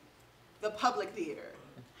budget. The Public Theater,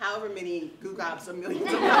 however many googobs of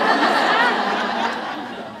millions of dollars.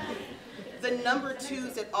 The number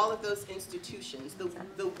 2s at all of those institutions,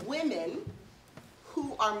 the women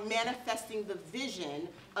who are manifesting the vision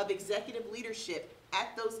of executive leadership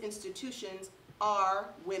at those institutions are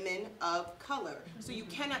women of color. So you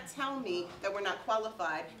cannot tell me that we're not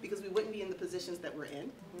qualified because we wouldn't be in the positions that we're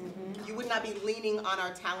in. You would not be leaning on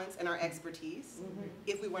our talents and our expertise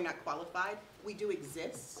if we were not qualified. We do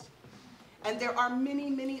exist. And there are many,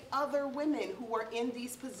 many other women who are in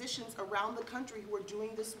these positions around the country who are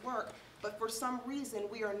doing this work. But for some reason,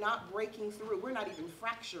 we are not breaking through. We're not even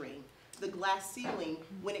fracturing the glass ceiling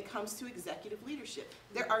when it comes to executive leadership.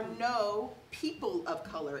 There are no people of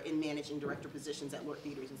color in managing director positions at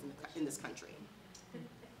theaters in this country,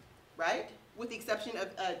 right? With the exception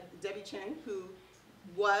of Debbie Chen, who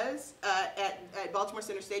was at Baltimore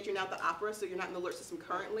Center Stage. You're now at the Opera, so you're not in the alert system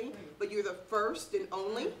currently, but you're the first and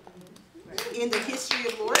only in the history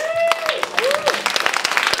of Lord.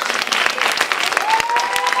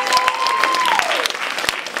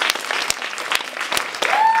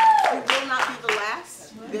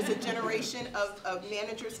 There's a generation of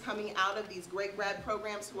managers coming out of these great grad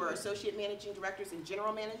programs who are associate managing directors and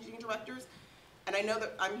general managing directors. And I know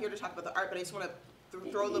that I'm here to talk about the art, but I just want to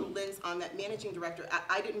throw a little lens on that managing director.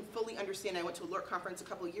 I didn't fully understand. I went to a LERC conference a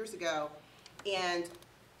couple of years ago, and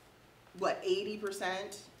what,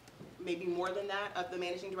 80%, maybe more than that, of the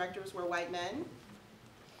managing directors were white men,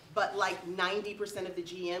 but like 90% of the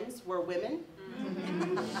GMs were women.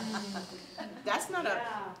 That's not a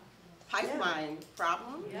pipeline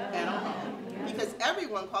problem at all, because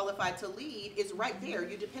everyone qualified to lead is right there.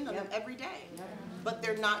 You depend on them every day, but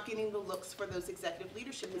they're not getting the looks for those executive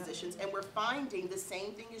leadership positions, and we're finding the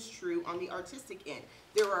same thing is true on the artistic end.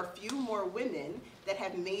 There are a few more women that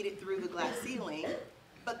have made it through the glass ceiling,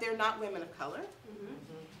 but they're not women of color.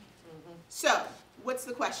 So what's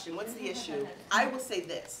the question? What's the issue? I will say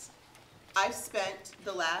this. I've spent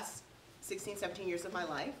the last 16, 17 years of my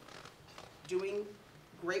life doing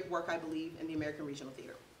great work, I believe, in the American Regional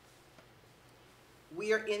Theater.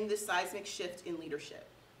 We are in this seismic shift in leadership.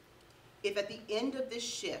 If at the end of this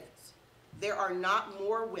shift, there are not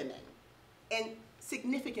more women, and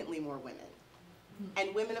significantly more women,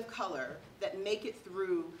 and women of color that make it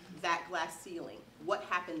through that glass ceiling, what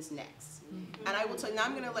happens next? And I will tell you, now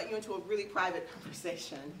I'm going to let you into a really private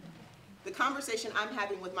conversation. The conversation I'm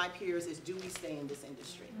having with my peers is, do we stay in this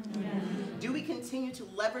industry? Do we continue to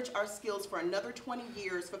leverage our skills for another 20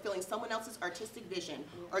 years fulfilling someone else's artistic vision,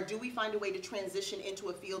 or do we find a way to transition into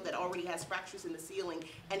a field that already has fractures in the ceiling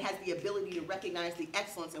and has the ability to recognize the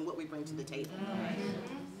excellence in what we bring to the table?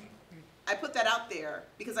 I put that out there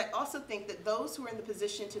because I also think that those who are in the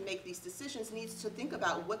position to make these decisions need to think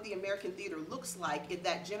about what the American theater looks like if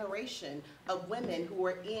that generation of women who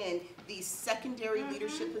are in these secondary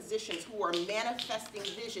leadership positions, who are manifesting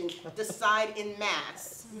vision, decide in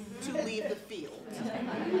mass to leave the field.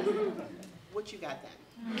 What you got then?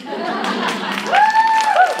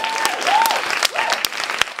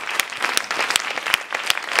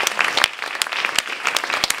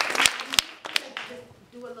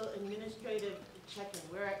 Check-in.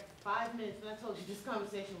 We're at 5 minutes, and I told you this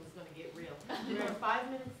conversation was going to get real. We're at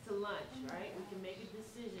 5 minutes to lunch, right? We can make a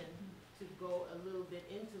decision to go a little bit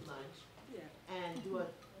into lunch and do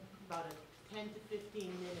about a 10 to 15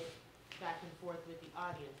 minute back and forth with the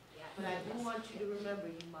audience. But I do want you to remember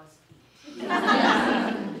you must eat.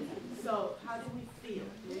 So, how do we feel?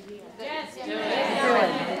 Yes. All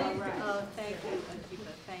right. Oh, thank you,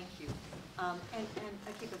 Akiba. Thank you. And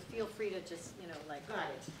Akiba, feel free to just, like,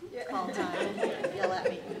 call time and yell at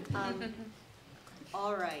me.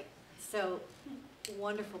 All right. So,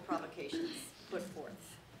 wonderful provocations put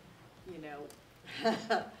forth.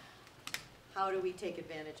 How do we take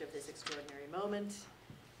advantage of this extraordinary moment?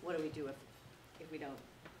 What do we do if we don't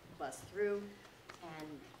bust through?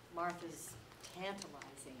 And Martha's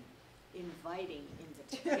tantalizing, inviting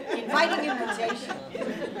invitation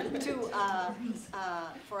to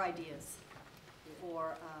for ideas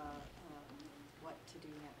for what to do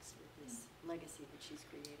next with this legacy that she's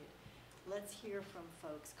created. Let's hear from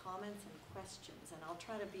folks, comments and questions, and I'll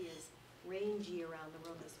try to be as rangy around the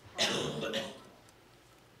room as possible.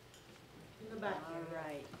 In the back. All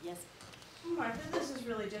right. Yes. Martha, this is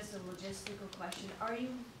really just a logistical question. Are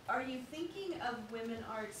you thinking of women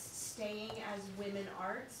arts staying as women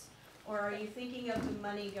arts, or are you thinking of the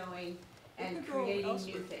money going and creating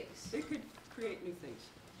new things? They could create new things.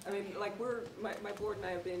 I mean, like my board and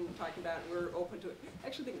I have been talking about, and we're open to it. I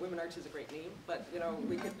actually think Women Arts is a great name, but you know,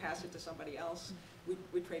 we could pass it to somebody else.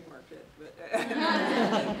 We trademarked it, but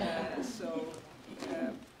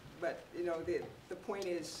but you know, the point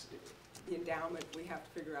is the endowment. We have to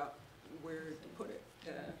figure out where to put it.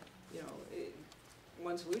 You know,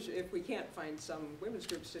 one solution, if we can't find some women's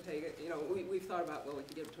groups to take it, you know, we've thought about, well, we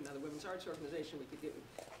could give it to another women's arts organization, we could give it,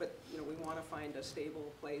 but, you know, we want to find a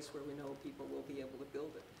stable place where we know people will be able to build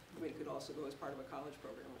it. I mean, it could also go as part of a college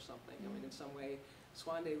program or something. I mean, in some way,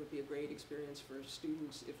 Swan Day would be a great experience for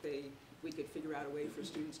students if we could figure out a way for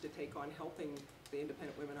students to take on helping the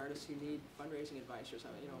independent women artists who need fundraising advice or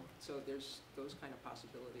something, you know, so there's those kind of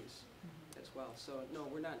possibilities as well. So, no,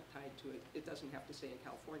 we're not tied to it. It doesn't have to stay in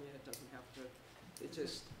California. It doesn't have to.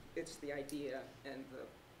 It's the idea and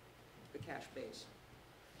the cash base.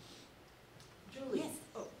 Julie. Yes.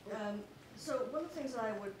 Oh, so one of the things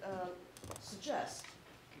I would suggest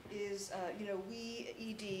is, you know, we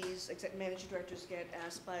EDs, managing directors, get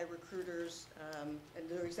asked by recruiters, and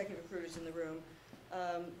there are executive recruiters in the room,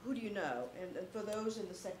 who do you know? And for those in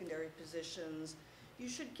the secondary positions, you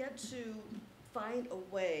should get to find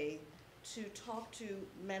a way to talk to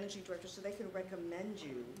managing directors so they can recommend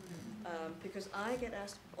you, because I get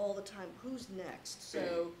asked all the time, who's next?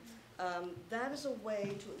 So that is a way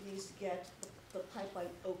to at least get the pipeline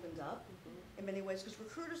opened up in many ways, because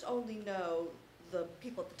recruiters only know the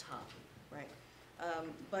people at the top, right?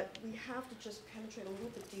 But we have to just penetrate a little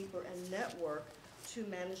bit deeper and network to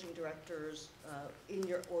managing directors in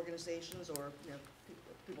your organizations, or you know,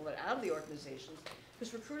 people that are out of the organizations,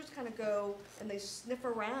 because recruiters kind of go and they sniff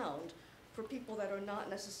around for people that are not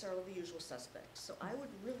necessarily the usual suspects. So I would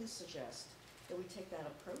really suggest that we take that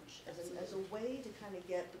approach as a way to kind of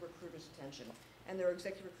get the recruiter's attention. And there are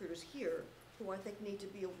executive recruiters here who I think need to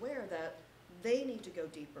be aware that they need to go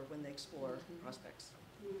deeper when they explore prospects.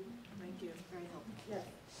 Thank you. Very helpful. Yes.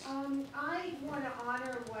 I want to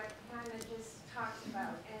honor what Hana just talked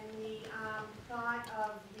about and the thought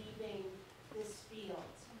of leaving this field.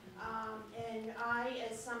 And I,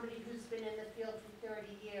 as somebody who's been in the field for 30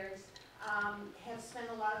 years, have spent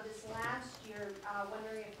a lot of this last year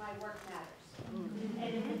wondering if my work matters,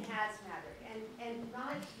 and if it has mattered, and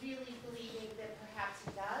not really believing that perhaps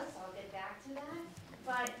it does. I'll get back to that.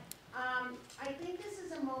 But I think this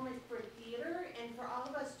is a moment for theater and for all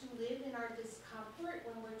of us to live in our discomfort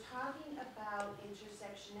when we're talking about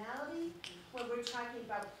intersectionality, when we're talking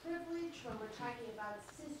about privilege, when we're talking about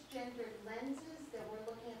cisgendered lenses that we're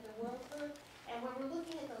looking at the world through, and when we're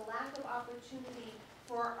looking at the lack of opportunity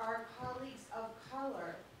for our colleagues of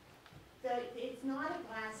color. It's not a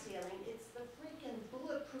glass ceiling, it's the freaking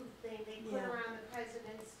bulletproof thing they put around the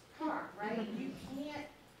president's car, right? You can't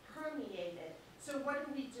permeate it. So what are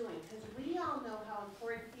we doing? Because we all know how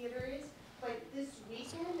important theater is, but this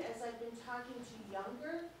weekend, as I've been talking to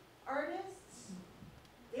younger artists,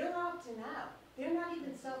 they're opting out. They're not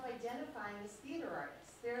even self-identifying as theater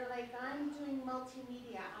artists. They're like, I'm doing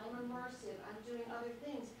multimedia, I'm immersive, I'm doing other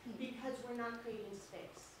things, because we're not creating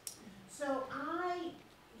space. So I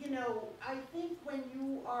think when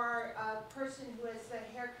you are a person who has the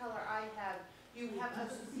hair color I have, you have a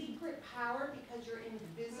secret power because you're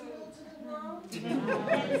invisible to the world.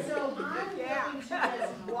 And so I'm willing to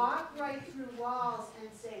just walk right through walls and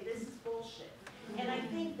say, this is bullshit. And I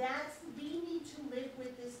think we need to live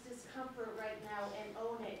with this discomfort right now and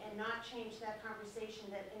own it and not change that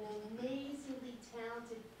conversation that an amazingly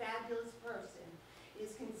talented, fabulous person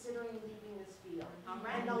is considering leaving this field.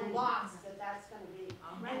 And the loss that that's going to be.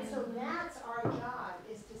 And so that's our job,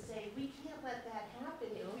 is to say we can't let that happen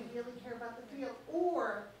if we really care about the field,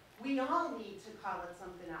 or we all need to call it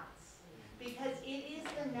something else. Because it is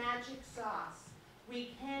the magic sauce.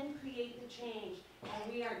 We can create the change,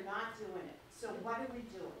 and we are not doing it. So what are we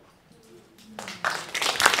doing?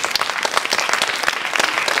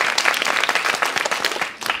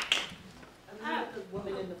 The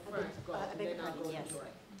woman in the front. Yes.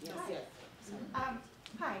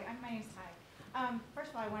 Hi, my name's Ty. First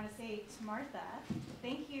of all, I want to say to Martha,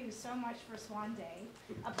 thank you so much for Swan Day,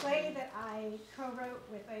 a play that I co-wrote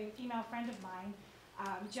with a female friend of mine.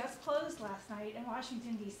 Just closed last night in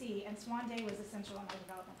Washington, D.C., and Swan Day was essential in my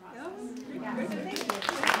development process. So thank you.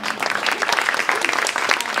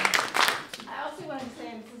 I also wanted to say,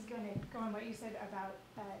 and this is going to go on what you said about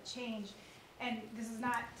change, and this is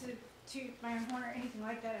not to toot my own horn or anything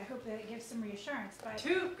like that. I hope that it gives some reassurance. But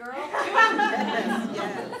Toot, girl.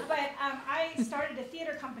 But I started a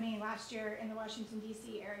theater company last year in the Washington,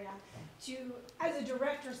 D.C. area as a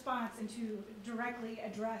direct response and to directly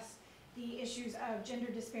address the issues of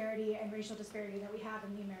gender disparity and racial disparity that we have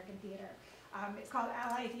in the American theater. It's called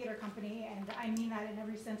Ally Theater Company, and I mean that in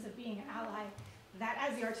every sense of being an ally. That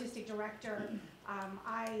as the artistic director,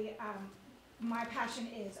 my passion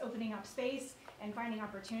is opening up space and finding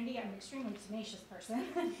opportunity. I'm an extremely tenacious person.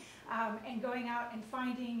 And going out and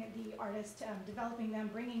finding the artists, developing them,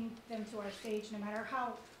 bringing them to our stage, no matter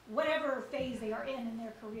whatever phase they are in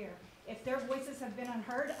their career. If their voices have been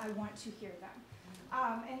unheard, I want to hear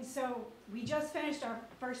them. And so we just finished our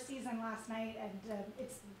first season last night, and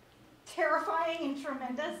it's terrifying and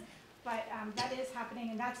tremendous, but that is happening,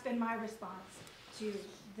 and that's been my response to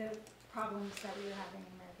the problems that we are having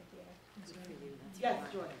in American theater. Good for you. That's Yes,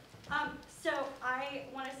 fine. Jordan. So I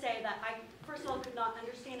want to say that I, first of all, could not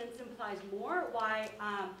understand and sympathize more why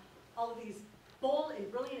all of these bold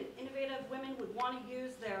and brilliant and innovative women would want to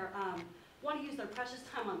use their precious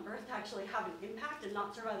time on Earth to actually have an impact and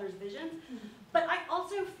not serve others' visions. But I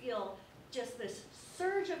also feel just this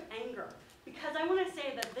surge of anger, because I want to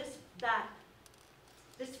say that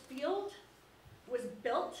this field was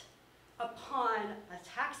built upon a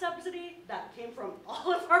tax subsidy that came from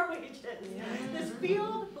all of our wages. This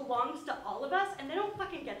field belongs to all of us, and they don't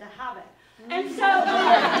fucking get to have it. And so,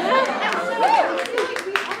 I feel like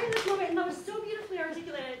we are in this moment, and that was so beautifully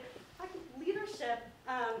articulated. Leadership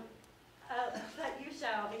that you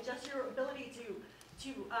show, and just your ability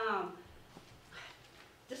to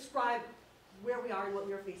describe where we are and what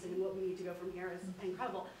we are facing and what we need to go from here is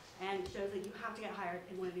incredible, and shows that you have to get hired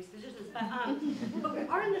in one of these positions. But we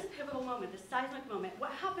are in this pivotal moment, this seismic moment.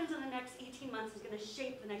 What happens in the next 18 months is going to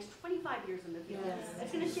shape the next 25 years in the field. Yes.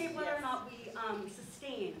 It's going to shape whether or not we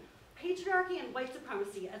sustain patriarchy and white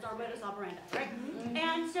supremacy as our modus operandi, right?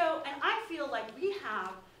 And I feel like we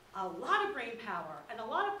have a lot of brain power and a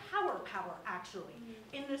lot of power actually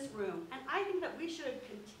in this room, and I think that we should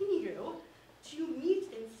continue to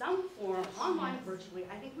meet in some form, online, virtually.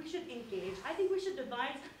 I think we should engage. I think we should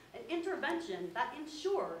devise an intervention that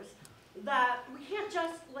ensures that we can't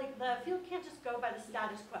just, like, the field can't just go by the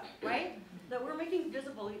status quo, right? That we're making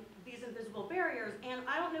visible these invisible barriers, and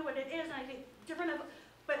I don't know what it is, and I think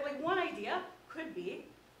but like one idea could be,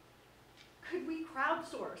 could we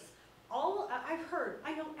crowdsource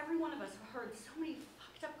I know every one of us have heard so many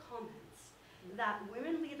fucked up comments that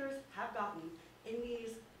women leaders have gotten in these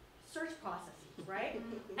search processes, right?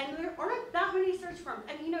 And there aren't that many search firms.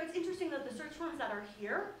 And you know, it's interesting that the search firms that are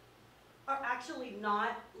here are actually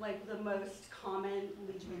not like the most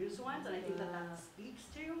commonly used ones, and I think that that speaks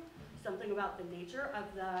to something about the nature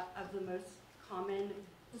of the most common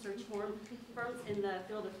search firms in the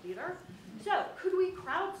field of theater. So, could we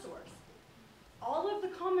crowdsource all of the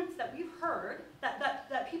comments that we've heard,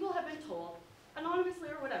 that people have been told, anonymously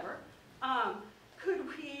or whatever, could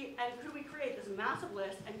we create this massive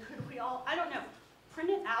list, and could we all, I don't know, print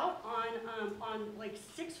it out on like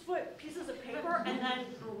 6-foot pieces of paper and then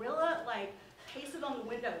guerrilla like paste it on the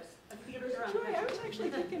windows of theaters around the country? I was actually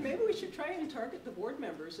thinking maybe we should try and target the board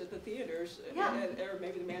members at the theaters, or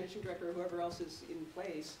maybe the managing director or whoever else is in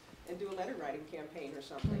place, and do a letter writing campaign or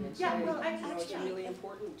something, and say, it's really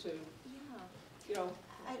important to, you know.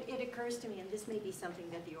 It occurs to me, and this may be something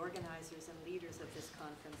that the organizers and leaders of this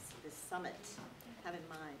conference, this summit, have in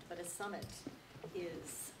mind, but a summit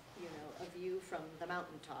is, you know, a view from the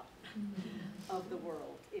mountaintop of the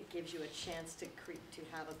world. It gives you a chance to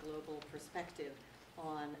have a global perspective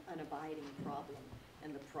on an abiding problem.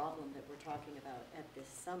 And the problem that we're talking about at this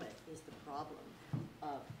summit is the problem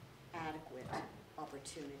of adequate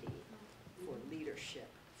opportunity for leadership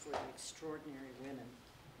for the extraordinary women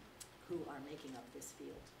who are making up this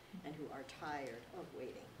field and who are tired of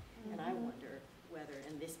waiting. And I wonder whether,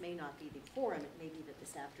 and this may not be the forum, it may be that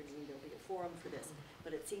this afternoon there'll be a forum for this,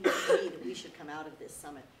 but it seems to me that we should come out of this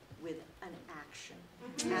summit with an action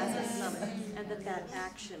as a summit, and that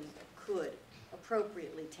action could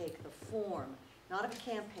appropriately take the form, not of a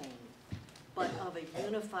campaign, but of a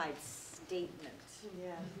unified statement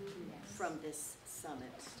from this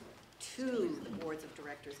summit to the boards of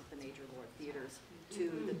directors of the major Lord theaters, to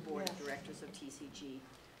the board of directors of TCG,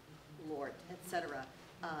 Lord, etc.,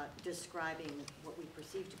 describing what we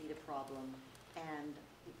perceive to be the problem and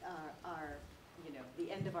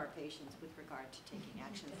the end of our patience with regard to taking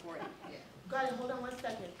action for it. Got it, hold on 1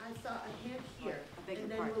 second. I saw a hand here, I beg your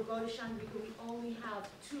and then pardon. we'll go to Sean because we only have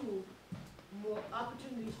 2 more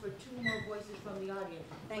opportunities for 2 more voices from the audience.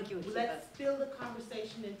 Thank you, Akiva. Let's spill the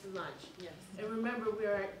conversation into lunch. Yes. And remember,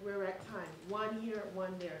 we're at time. 1 here,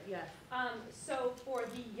 1 there. Yes. So for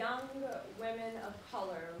the young women of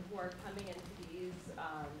color who are coming into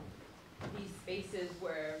these spaces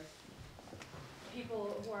where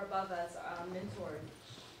people who are above us, mentors,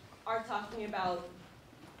 are talking about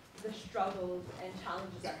the struggles and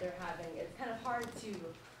challenges that they're having, it's kind of hard to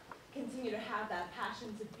continue to have that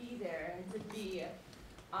passion to be there and to be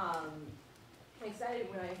excited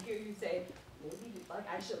when I hear you say, maybe like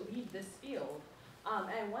I should leave this field. And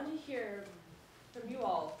I want to hear from you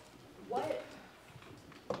all,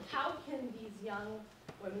 how can these young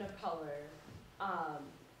women of color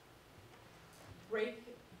break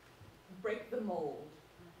the mold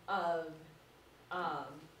of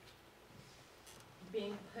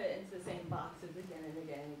being put into the same boxes again and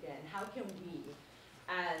again and again? How can we,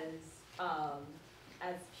 as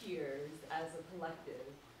peers, as a collective,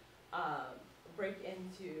 break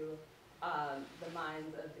into the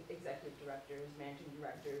minds of executive directors, managing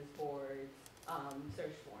directors, boards,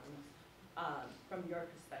 search forms, from your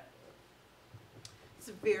perspective? It's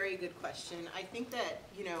a very good question. I think that,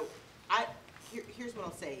 here's what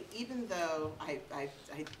I'll say. Even though I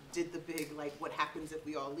did the big, like, what happens if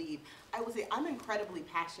we all leave, I would say I'm incredibly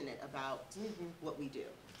passionate about what we do.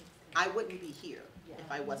 I wouldn't be here if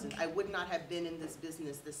I wasn't. I would not have been in this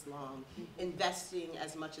business this long, investing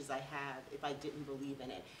as much as I have if I didn't believe in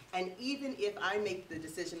it. And even if I make the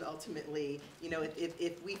decision ultimately,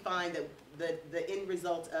 if we find that the end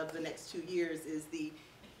result of the next 2 years is the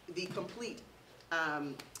complete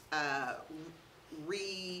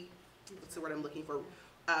what's the word I'm looking for?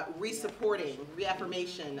 Re-supporting,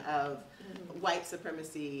 reaffirmation of white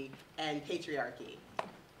supremacy and patriarchy.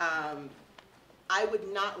 I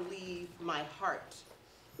would not leave my heart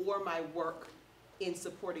or my work in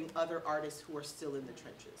supporting other artists who are still in the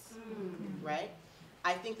trenches, right?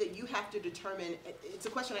 I think that you have to determine, it's a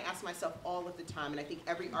question I ask myself all of the time, and I think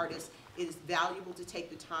every artist, it is valuable to take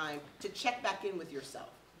the time to check back in with yourself,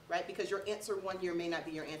 right? Because your answer 1 year may not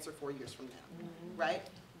be your answer 4 years from now, right?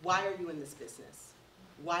 Why are you in this business?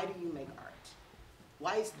 Why do you make art?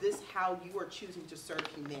 Why is this how you are choosing to serve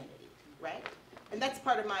humanity, right? And that's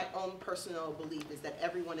part of my own personal belief, is that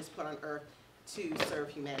everyone is put on earth to serve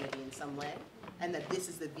humanity in some way, and that this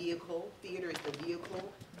is the vehicle, theater is the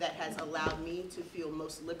vehicle that has allowed me to feel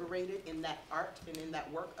most liberated in that art and in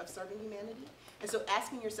that work of serving humanity. And so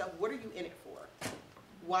asking yourself, what are you in it for?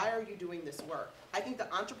 Why are you doing this work? I think the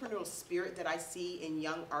entrepreneurial spirit that I see in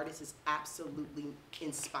young artists is absolutely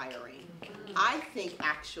inspiring. I think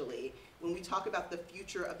actually, when we talk about the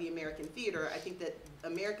future of the American theater, I think that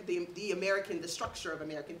the structure of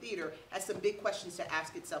American theater has some big questions to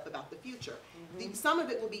ask itself about the future. Some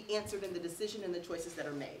of it will be answered in the decision and the choices that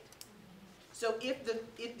are made. So if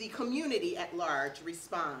the community at large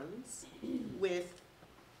responds with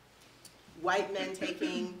white men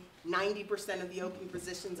taking 90% of the open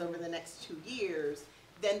positions over the next 2 years,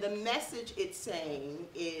 then the message it's saying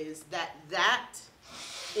is that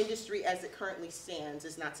industry as it currently stands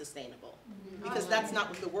is not sustainable. Because that's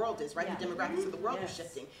not what the world is, right? The demographics of the world are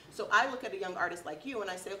shifting. So I look at a young artist like you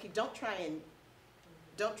and I say, okay, don't try and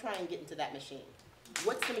get into that machine.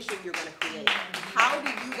 What's the machine you're going to create? How do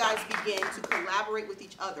you guys begin to collaborate with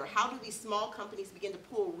each other? How do these small companies begin to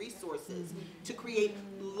pool resources to create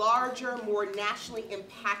larger, more nationally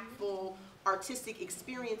impactful artistic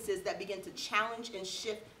experiences that begin to challenge and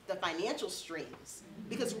shift the financial streams?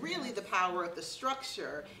 Because really the power of the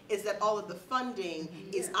structure is that all of the funding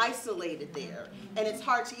is isolated there. And it's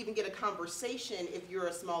hard to even get a conversation if you're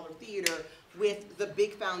a smaller theater with the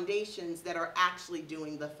big foundations that are actually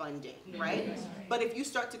doing the funding, right? But if you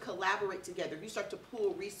start to collaborate together, if you start to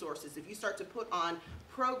pool resources, if you start to put on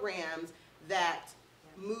programs that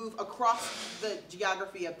move across the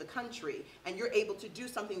geography of the country, and you're able to do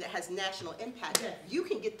something that has national impact, you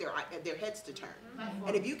can get their heads to turn.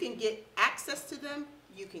 And if you can get access to them,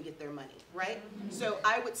 you can get their money, right? So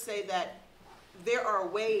I would say that there are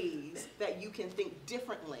ways that you can think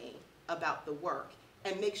differently about the work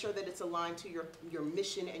and make sure that it's aligned to your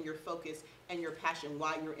mission and your focus and your passion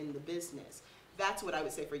while you're in the business. That's what I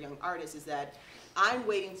would say for young artists, is that I'm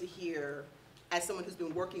waiting to hear, as someone who's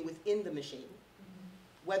been working within the machine,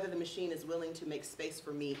 whether the machine is willing to make space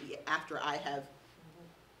for me after I have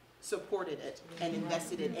supported it and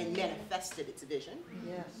invested it and manifested its vision.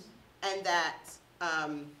 Yes. And that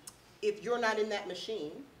if you're not in that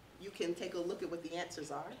machine, you can take a look at what the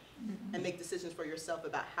answers are and make decisions for yourself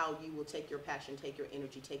about how you will take your passion, take your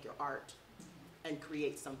energy, take your art, and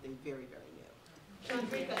create something very, very new.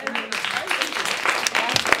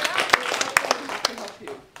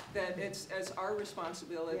 That it's as our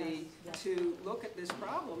responsibility to look at this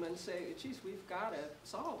problem and say, geez, we've got to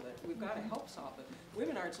solve it. We've got to help solve it.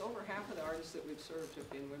 WomenArts, over half of the artists that we've served have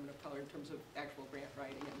been women of color in terms of actual grant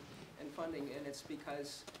writing and funding, and it's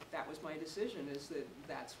because that was my decision, is that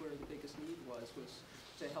that's where the biggest need was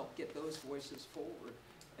to help get those voices forward.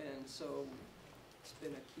 And so it's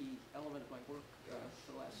been a key element of my work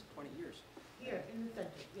for the last 20 years. Here, in the center,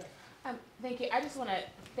 yes. Thank you. I just want to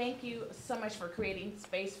thank you so much for creating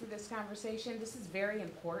space for this conversation. This is very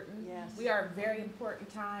important. Yes. We are at very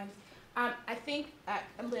important times. I think,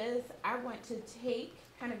 Liz, I want to take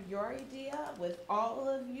kind of your idea with all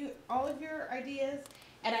of your ideas,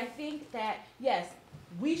 and I think that, yes,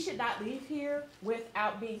 we should not leave here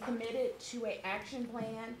without being committed to an action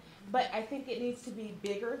plan, but I think it needs to be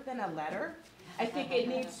bigger than a letter. I think it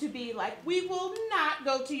needs to be like, we will not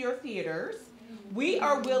go to your theaters. We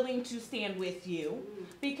are willing to stand with you,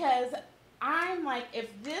 because I'm like,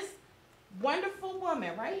 if this wonderful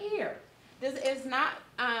woman right here, this is not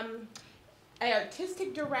an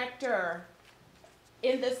artistic director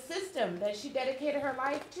in the system that she dedicated her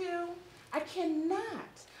life to, I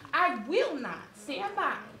will not stand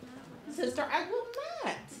by, sister, I will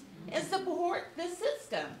not, and support the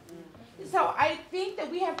system. So I think that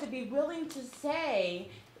we have to be willing to say,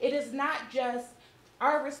 it is not just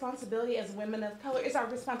our responsibility as women of color, it's our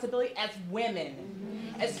responsibility as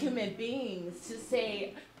women, as human beings, to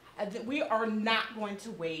say that we are not going to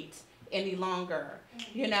wait any longer.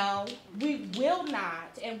 You know, we will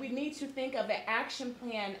not, and we need to think of an action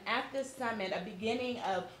plan at this summit, a beginning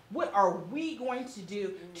of what are we going to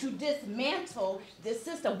do to dismantle this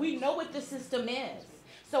system. We know what the system is.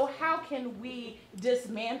 So how can we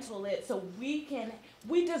dismantle it so we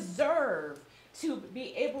deserve to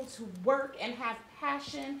be able to work and have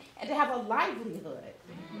passion and to have a livelihood.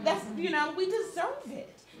 That's, you know, we deserve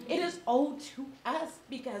it. It is owed to us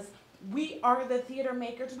because we are the theater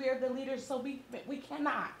makers, we are the leaders, so we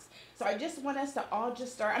cannot. So I just want us to all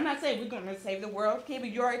just start. I'm not saying we're going to save the world, okay, but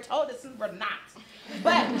you already told us we're not.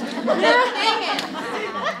 But the thing is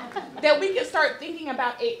that we can start thinking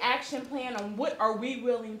about an action plan on what are we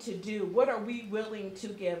willing to do, what are we willing to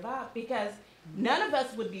give up, because none of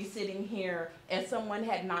us would be sitting here if someone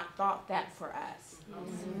had not thought that for us.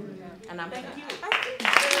 And I'm Thank you. I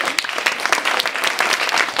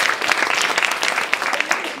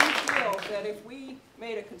feel that if we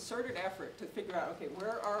made a concerted effort to figure out, okay,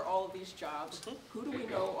 where are all of these jobs? Who do we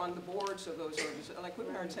know on the boards of those organizations? Like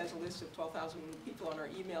WomenArts has a list of 12,000 people on our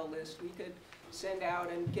email list. We could send out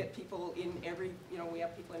and get people in every, you know, we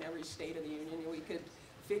have people in every state of the union, and we could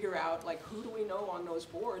figure out, like, who do we know on those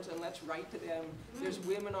boards, and let's write to them. There's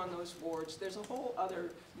women on those boards. There's a whole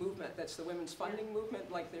other movement that's the women's funding movement.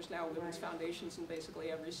 Like, there's now women's foundations in basically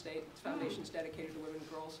every state. Foundations dedicated to women and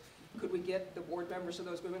girls. Could we get the board members of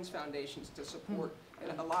those women's foundations to support?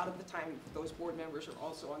 And a lot of the time, those board members are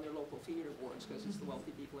also on their local theater boards because it's the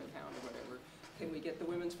wealthy people in town or whatever. Can we get the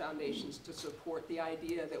women's foundations to support the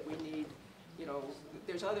idea that we need, you know,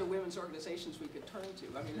 there's other women's organizations we could turn to.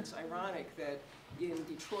 I mean, it's ironic that in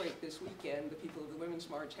Detroit this weekend, the people of the Women's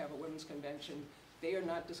March have a women's convention. They are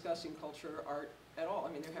not discussing culture, art at all.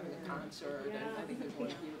 I mean, they're having a concert, and I think there's one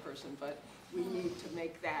theater person, but we need to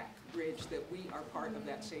make that bridge that we are part of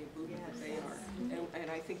that same movement that they are.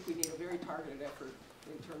 And I think we need a very targeted effort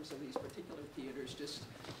in terms of these particular theaters, just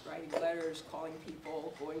writing letters, calling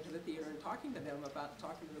people, going to the theater and talking to them about,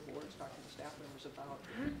 talking to the boards, talking to staff members about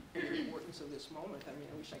the importance of this moment. I mean,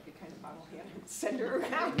 I wish I could kind of bottle hand and send her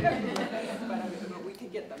around, but we can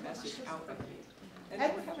get the message out of it. And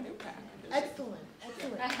it would have an impact. Excellent,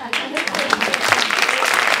 excellent.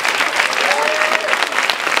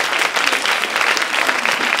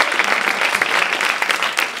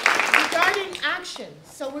 Regarding action,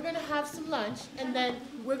 so we're going to have some lunch, and then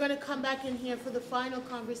we're going to come back in here for the final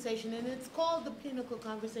conversation, and it's called the pinnacle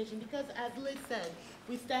conversation because, as Liz said,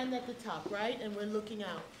 we stand at the top, right, and we're looking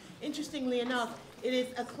out. Interestingly enough, it is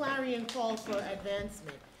a clarion call for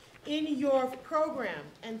advancement. In your program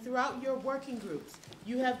and throughout your working groups,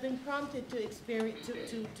 you have been prompted to experience,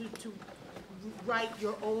 to write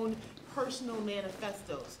your own personal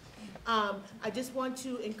manifestos. I just want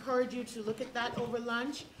to encourage you to look at that over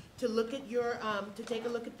lunch, to look at your, to take a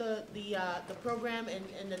look at the program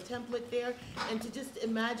and the template there, and to just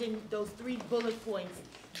imagine those 3 bullet points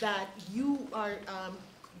that you are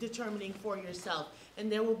determining for yourself.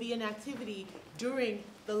 And there will be an activity during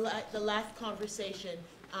the last conversation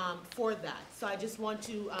for that. So I just want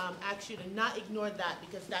to ask you to not ignore that,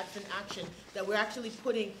 because that's an action that we're actually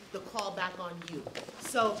putting the call back on you.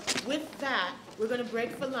 So with that, we're going to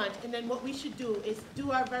break for lunch, and then what we should do is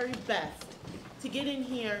do our very best to get in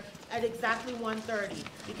here at exactly 1:30,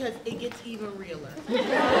 because it gets even realer.